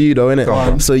question for you though,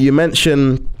 innit? So you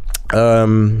mentioned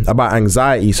about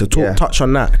anxiety, so touch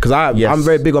on that, because I'm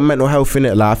very big on mental health,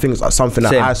 innit? Like I think it's something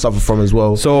that I suffer from as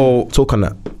well. So talk on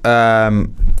that.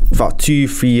 About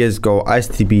 2-3 years ago, I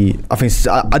used to be, I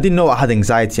didn't know I had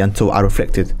anxiety until I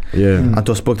reflected.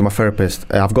 Until I spoke to my therapist.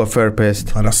 I've got a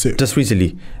therapist. That's sick. Just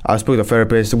recently I spoke to a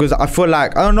therapist because I feel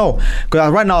like, I don't know,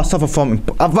 because right now I suffer from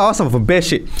bare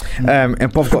shit.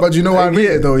 But you know why I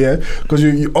rate it though, because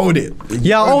you own it.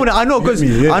 I own it. I know, because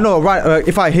I know, right,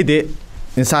 if I hit it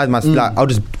inside my like, I'll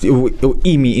just it'll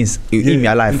eat me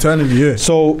alive internally.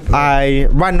 So I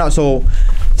right now what's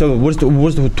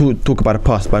to talk about the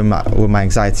past with my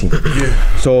anxiety.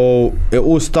 So it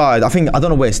all started, I don't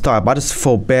know where it started, but I just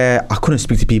felt bare. I couldn't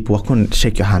speak to people, I couldn't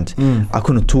shake your hand, I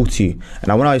couldn't talk to you.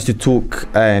 And when I used to talk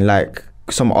and like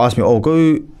someone asked me,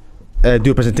 go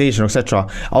do a presentation, etc.,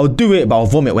 I'll do it, but I'll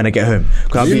vomit when I get home.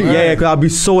 Because I'll be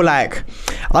so like,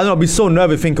 I don't know, I'll be so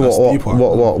nervous thinking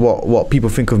what people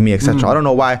think of me, etc. I don't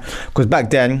know why. Because back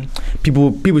then,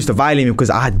 people used to violate me because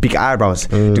I had big eyebrows.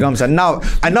 Do you know what I'm saying? Now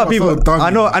I know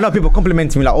people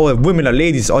complimenting me like, oh, women or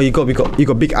ladies, oh, you got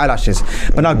big eyelashes.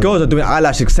 But now girls are doing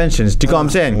eyelash extensions. Do you know what I'm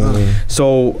saying?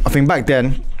 So I think back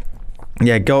then,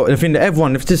 yeah, girl. I think that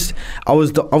everyone. If this, I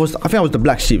think I was the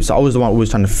black sheep. So I was the one always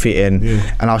trying to fit in,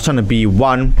 and I was trying to be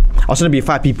one. I was trying to be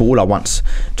 5 people all at once.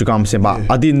 Do you know what I'm saying?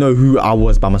 But I didn't know who I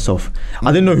was by myself.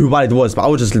 I didn't know who Walid was, but I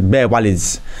was just bare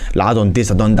Walids. Like, I done this,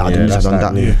 I done that, I done this, I done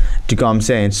that. Do you know what I'm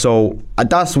saying? So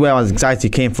that's where my anxiety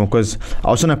came from, because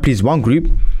I was trying to please one group,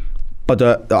 but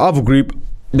the other group,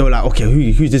 they were like, okay,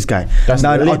 who's this guy? That's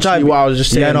literally what I was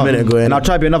just saying a minute ago. And I'll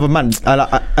try to be another man, and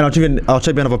I'll try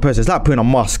to be another person. It's like putting a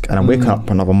mask, and I'm waking up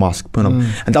another mask, and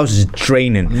that was just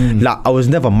draining. Like, I was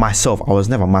never myself.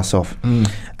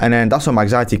 And then that's where my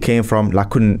anxiety came from.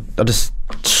 Like, I just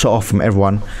shut off from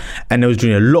everyone. And it was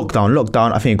during a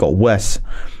lockdown. I think it got worse.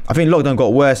 Lockdown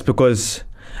got worse because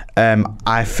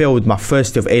I failed my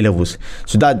first year of A-levels,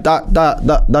 so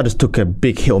that just took a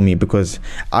big hit on me, because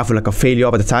I felt like a failure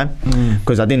at the time,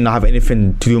 because I didn't have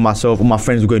anything to do with myself. All my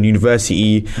friends were going to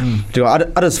university. I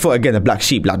just felt again a black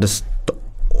sheep, like just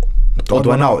odd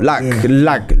one out, like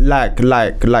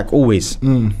always.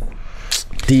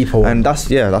 Deep, and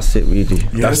that's it really.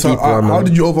 So how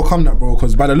did you overcome that, bro?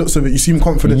 Because by the looks of it, you seem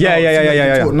confident.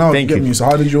 Yeah. Now, thank you. So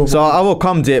how did you overcome? So I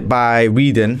overcome it by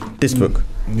reading this book.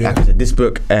 Like I said, this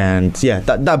book, and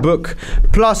that book,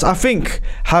 plus I think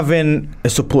having a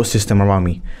support system around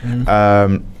me,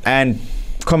 and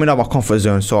coming out of my comfort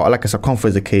zone. So like I said, comfort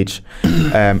is a cage.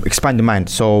 Expand the mind.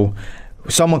 So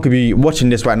someone could be watching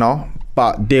this right now,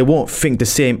 but they won't think the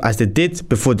same as they did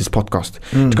before this podcast.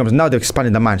 Because now they've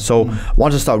expanded their mind. So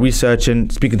once I start researching,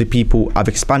 speaking to people, I've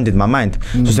expanded my mind.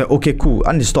 So I said, okay, cool,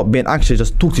 I need to stop being anxious,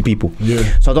 just talk to people.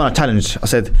 So I done a challenge. I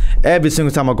said, every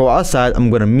single time I go outside, I'm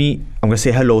gonna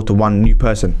say hello to one new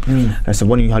person. I said,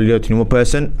 hello to one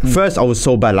person. First I was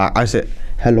so bad, like I said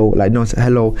hello, like no one said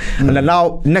hello. And then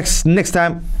now next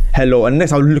time, hello, and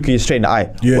next I'll look at you straight in the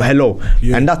eye. Well, hello.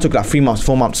 And that took like 3 months,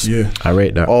 4 months. I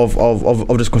rate that.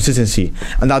 Of this consistency.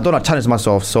 And I don't challenge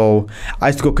myself. So I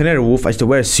used to go Canary Wharf. I used to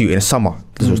wear a suit in the summer.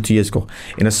 This was 2 years ago.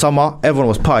 In the summer, everyone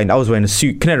was partying. I was wearing a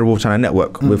suit, Canary Wharf, trying to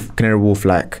network with Canary Wharf,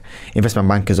 like investment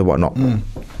bankers or whatnot.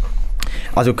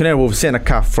 I was with Canary Wharf, sitting in a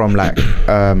cafe from like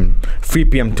 3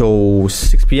 p.m. till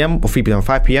 6 p.m. or 3 p.m. to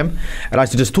 5 p.m. And I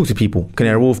used to just talk to people,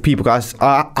 Canary Wharf people, guys.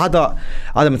 I had the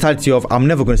mentality of, I'm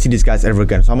never going to see these guys ever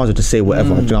again, so I might as well just say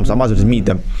whatever. So I might as well just meet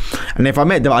them. And if I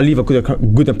met them, I'll leave a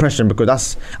good impression,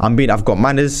 because I've got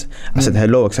manners. I said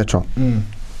hello, etc.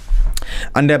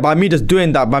 And by me just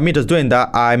doing that,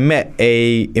 I met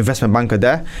a investment banker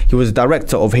there. He was the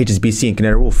director of HSBC in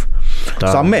Canary Wharf. So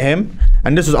I met him,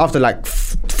 and this was after like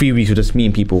 3 weeks of just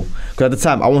meeting people. Because at the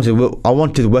time I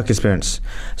wanted work experience.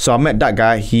 So I met that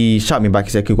guy. He shot me back.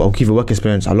 He said, "Okay, I'll give you work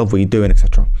experience. I love what you're doing,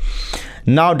 etc."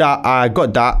 Now that I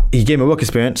got that, he gave me work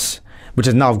experience, which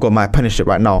is now I've got my apprenticeship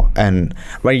right now. And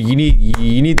right, you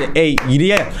need the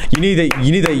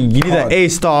A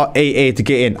star AA to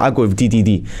get in. I go with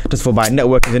DDD just for my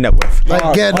networking and net worth.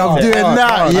 Again, I'm doing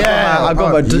that. I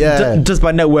got just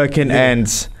by networking and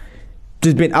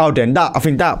just being out there. And that, I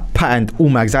think that pattern, all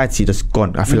my anxiety just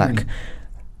gone. I feel like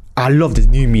I love this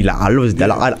new me. Like I love this.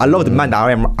 I love the man that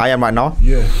I am right now.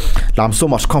 Like, I'm so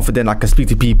much confident. I can speak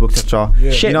to people, etc.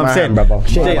 You know what I'm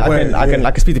saying?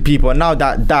 I can speak to people. And now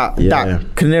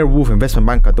that Canary Wharf investment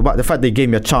banker, the fact they gave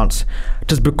me a chance,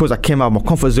 just because I came out of my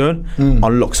comfort zone,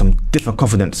 unlocked some different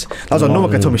confidence. That's why no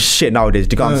one can tell me shit nowadays.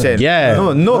 Do you know what I'm saying?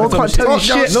 No one can tell me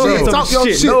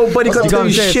shit. Nobody can tell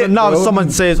me shit. So now someone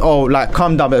says, "Oh, like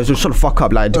calm down, but shut the fuck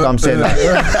up." Like, do you know what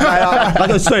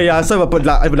I'm saying? Sorry, but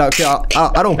I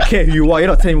don't care who you are. You're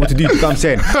not telling me what to do. Do you know what I'm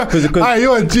saying? Because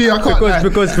you're a G. I can't.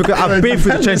 Because I've been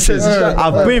through the trenches.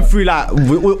 I've been through like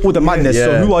all the madness.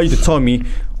 So who are you to tell me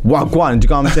what go on? Do you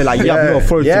know what I'm saying? Like, you have no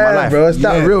authority in my life. Bro, it's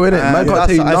that real, innit? Man can't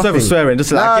tell you nothing. I swearing.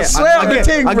 Just like I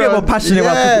get more passionate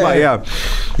when I talk about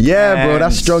bro,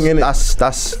 that's strong,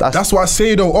 innit? That's what I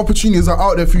say though. Opportunities are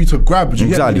out there for you to grab. You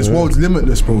get me? This world's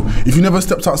limitless, bro. If you never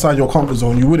stepped outside your comfort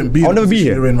zone, you wouldn't be. I'll never be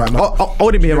here right now. I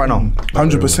wouldn't be here right now.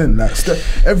 100%.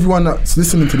 Like, everyone that's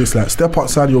listening to this, like, step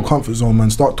outside your comfort zone,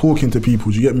 man. Start talking to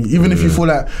people. Do you get me? Even if you feel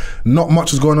like not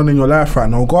much is going on in your life right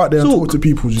now, go out there and talk to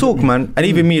people. Talk, man. And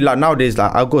even me, like nowadays,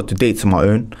 like I go to dates on my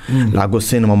own. Like I go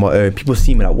cinema on my own. People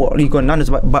see me like, what are you going nanas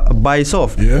by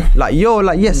yourself? Yeah. Like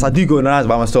yes, I do go nanas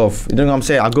by myself. You know what I'm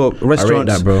saying? I go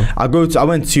restaurants. I rate that, bro. I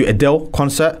went to Adele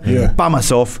concert by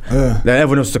myself. Then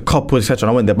everyone was a couple, etc.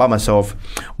 I went there by myself.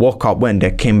 Woke up, went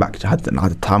there, came back. Had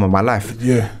the time of my life.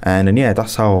 Yeah. And then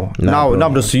that's how. Now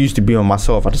I'm just so used to being on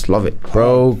myself. I just love it,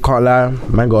 bro. Can't lie,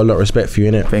 man. Got a lot of respect for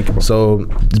you, innit? Thank you, bro. So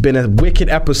it's been a wicked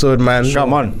episode, man.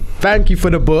 Come on. Thank you for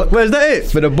the book. Where's that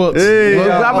it? For the books. Hey, we're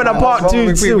having a part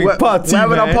two still. We're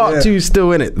having a part two still,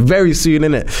 innit? Very soon,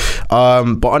 innit?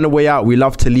 But on the way out, we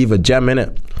love to leave a gem,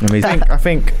 innit? Amazing. I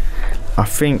think.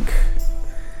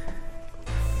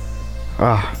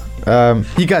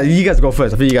 You guys go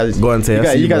first. I think you guys go and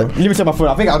say. You guys. Let me check my phone.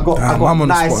 I think I got I'm on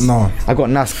nice. The spot now. I got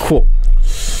nice quote.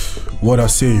 What I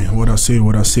say. I want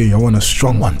a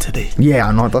strong one today. Yeah,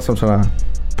 I know. That's what I'm saying.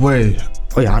 Boy.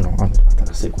 Oh yeah, I know.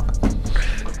 That's a sick one.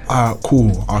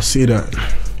 Cool. I'll say that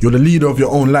you're the leader of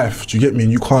your own life. Do you get me?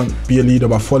 And you can't be a leader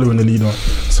by following the leader.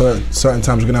 So certain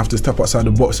times you're gonna have to step outside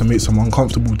the box and make some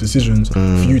uncomfortable decisions for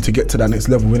you to get to that next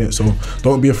level, innit? So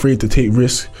don't be afraid to take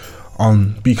risks.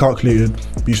 Be calculated,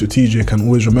 be strategic, and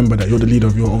always remember that you're the leader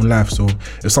of your own life. So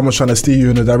if someone's trying to steer you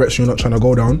in a direction you're not trying to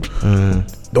go down,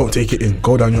 don't take it in.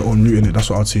 Go down your own route, innit? That's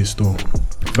what I'd say still.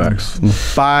 Facts.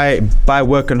 By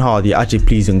working hard, you're actually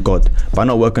pleasing God. By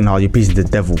not working hard, you're pleasing the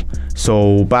devil.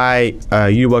 So by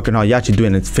you working hard, you're actually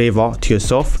doing a favor to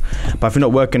yourself. But if you're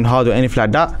not working hard or anything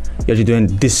like that, you're actually doing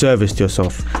disservice to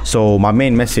yourself. So my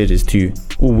main message is to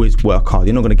always work hard.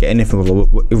 You're not going to get anything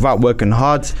without working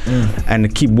hard,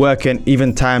 and keep working.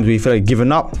 Even times where you feel like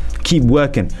giving up, keep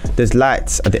working. There's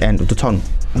lights at the end of the tunnel.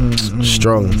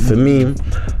 Strong. For me,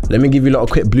 let me give you a little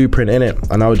quick blueprint in it,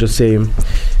 and I would just say,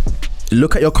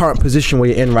 look at your current position where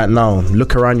you're in right now.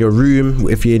 Look around your room.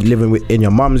 If you're living in your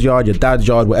mum's yard, your dad's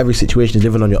yard, whatever situation is,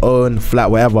 living on your own,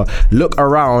 flat, whatever. Look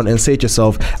around and say to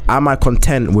yourself, am I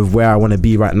content with where I want to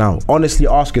be right now? Honestly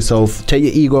ask yourself, take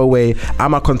your ego away.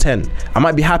 Am I content? I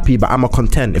might be happy, but am I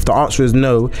content? If the answer is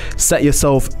no, set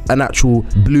yourself an actual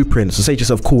blueprint. So say to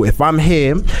yourself, cool, if I'm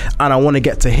here and I want to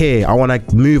get to here, I want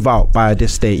to move out by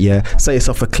this date, set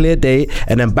yourself a clear date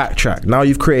and then backtrack. Now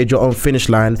you've created your own finish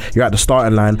line, you're at the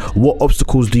starting line. What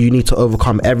obstacles do you need to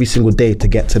overcome every single day to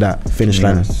get to that finish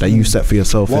line that you set for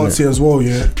yourself? What I'd say as well,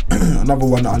 another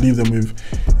one that I leave them with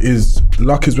is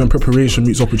luck is when preparation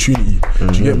meets opportunity.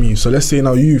 Do you get me? So let's say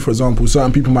now you, for example,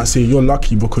 certain people might say you're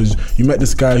lucky because you met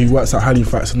this guy who works at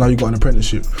Halifax and now you got an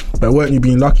apprenticeship. But it weren't you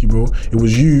being lucky, bro. It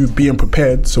was you being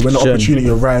prepared. So when the opportunity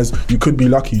arises, you could be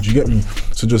lucky. Do you get me?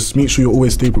 So just make sure you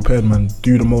always stay prepared, man.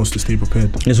 Do the most to stay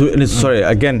prepared. Sorry,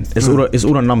 again, it's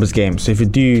all a numbers game. So if you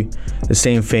do the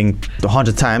same thing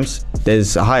 100 times,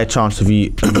 there's a higher chance of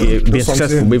you being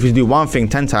successful. But if you do one thing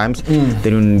 10 times,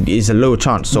 then it's a lower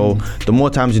chance. So the more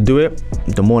times you do it,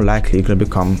 the more likely you're going to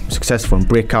become successful and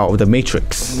break out of the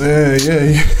matrix. Yeah.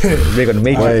 Break out the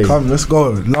matrix. Right, come, let's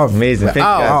go. Love. Amazing.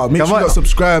 Make sure you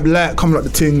subscribe, like, comment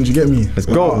like the thing. Do you get me? Let's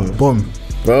go. Boom.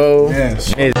 Bro.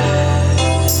 Yes.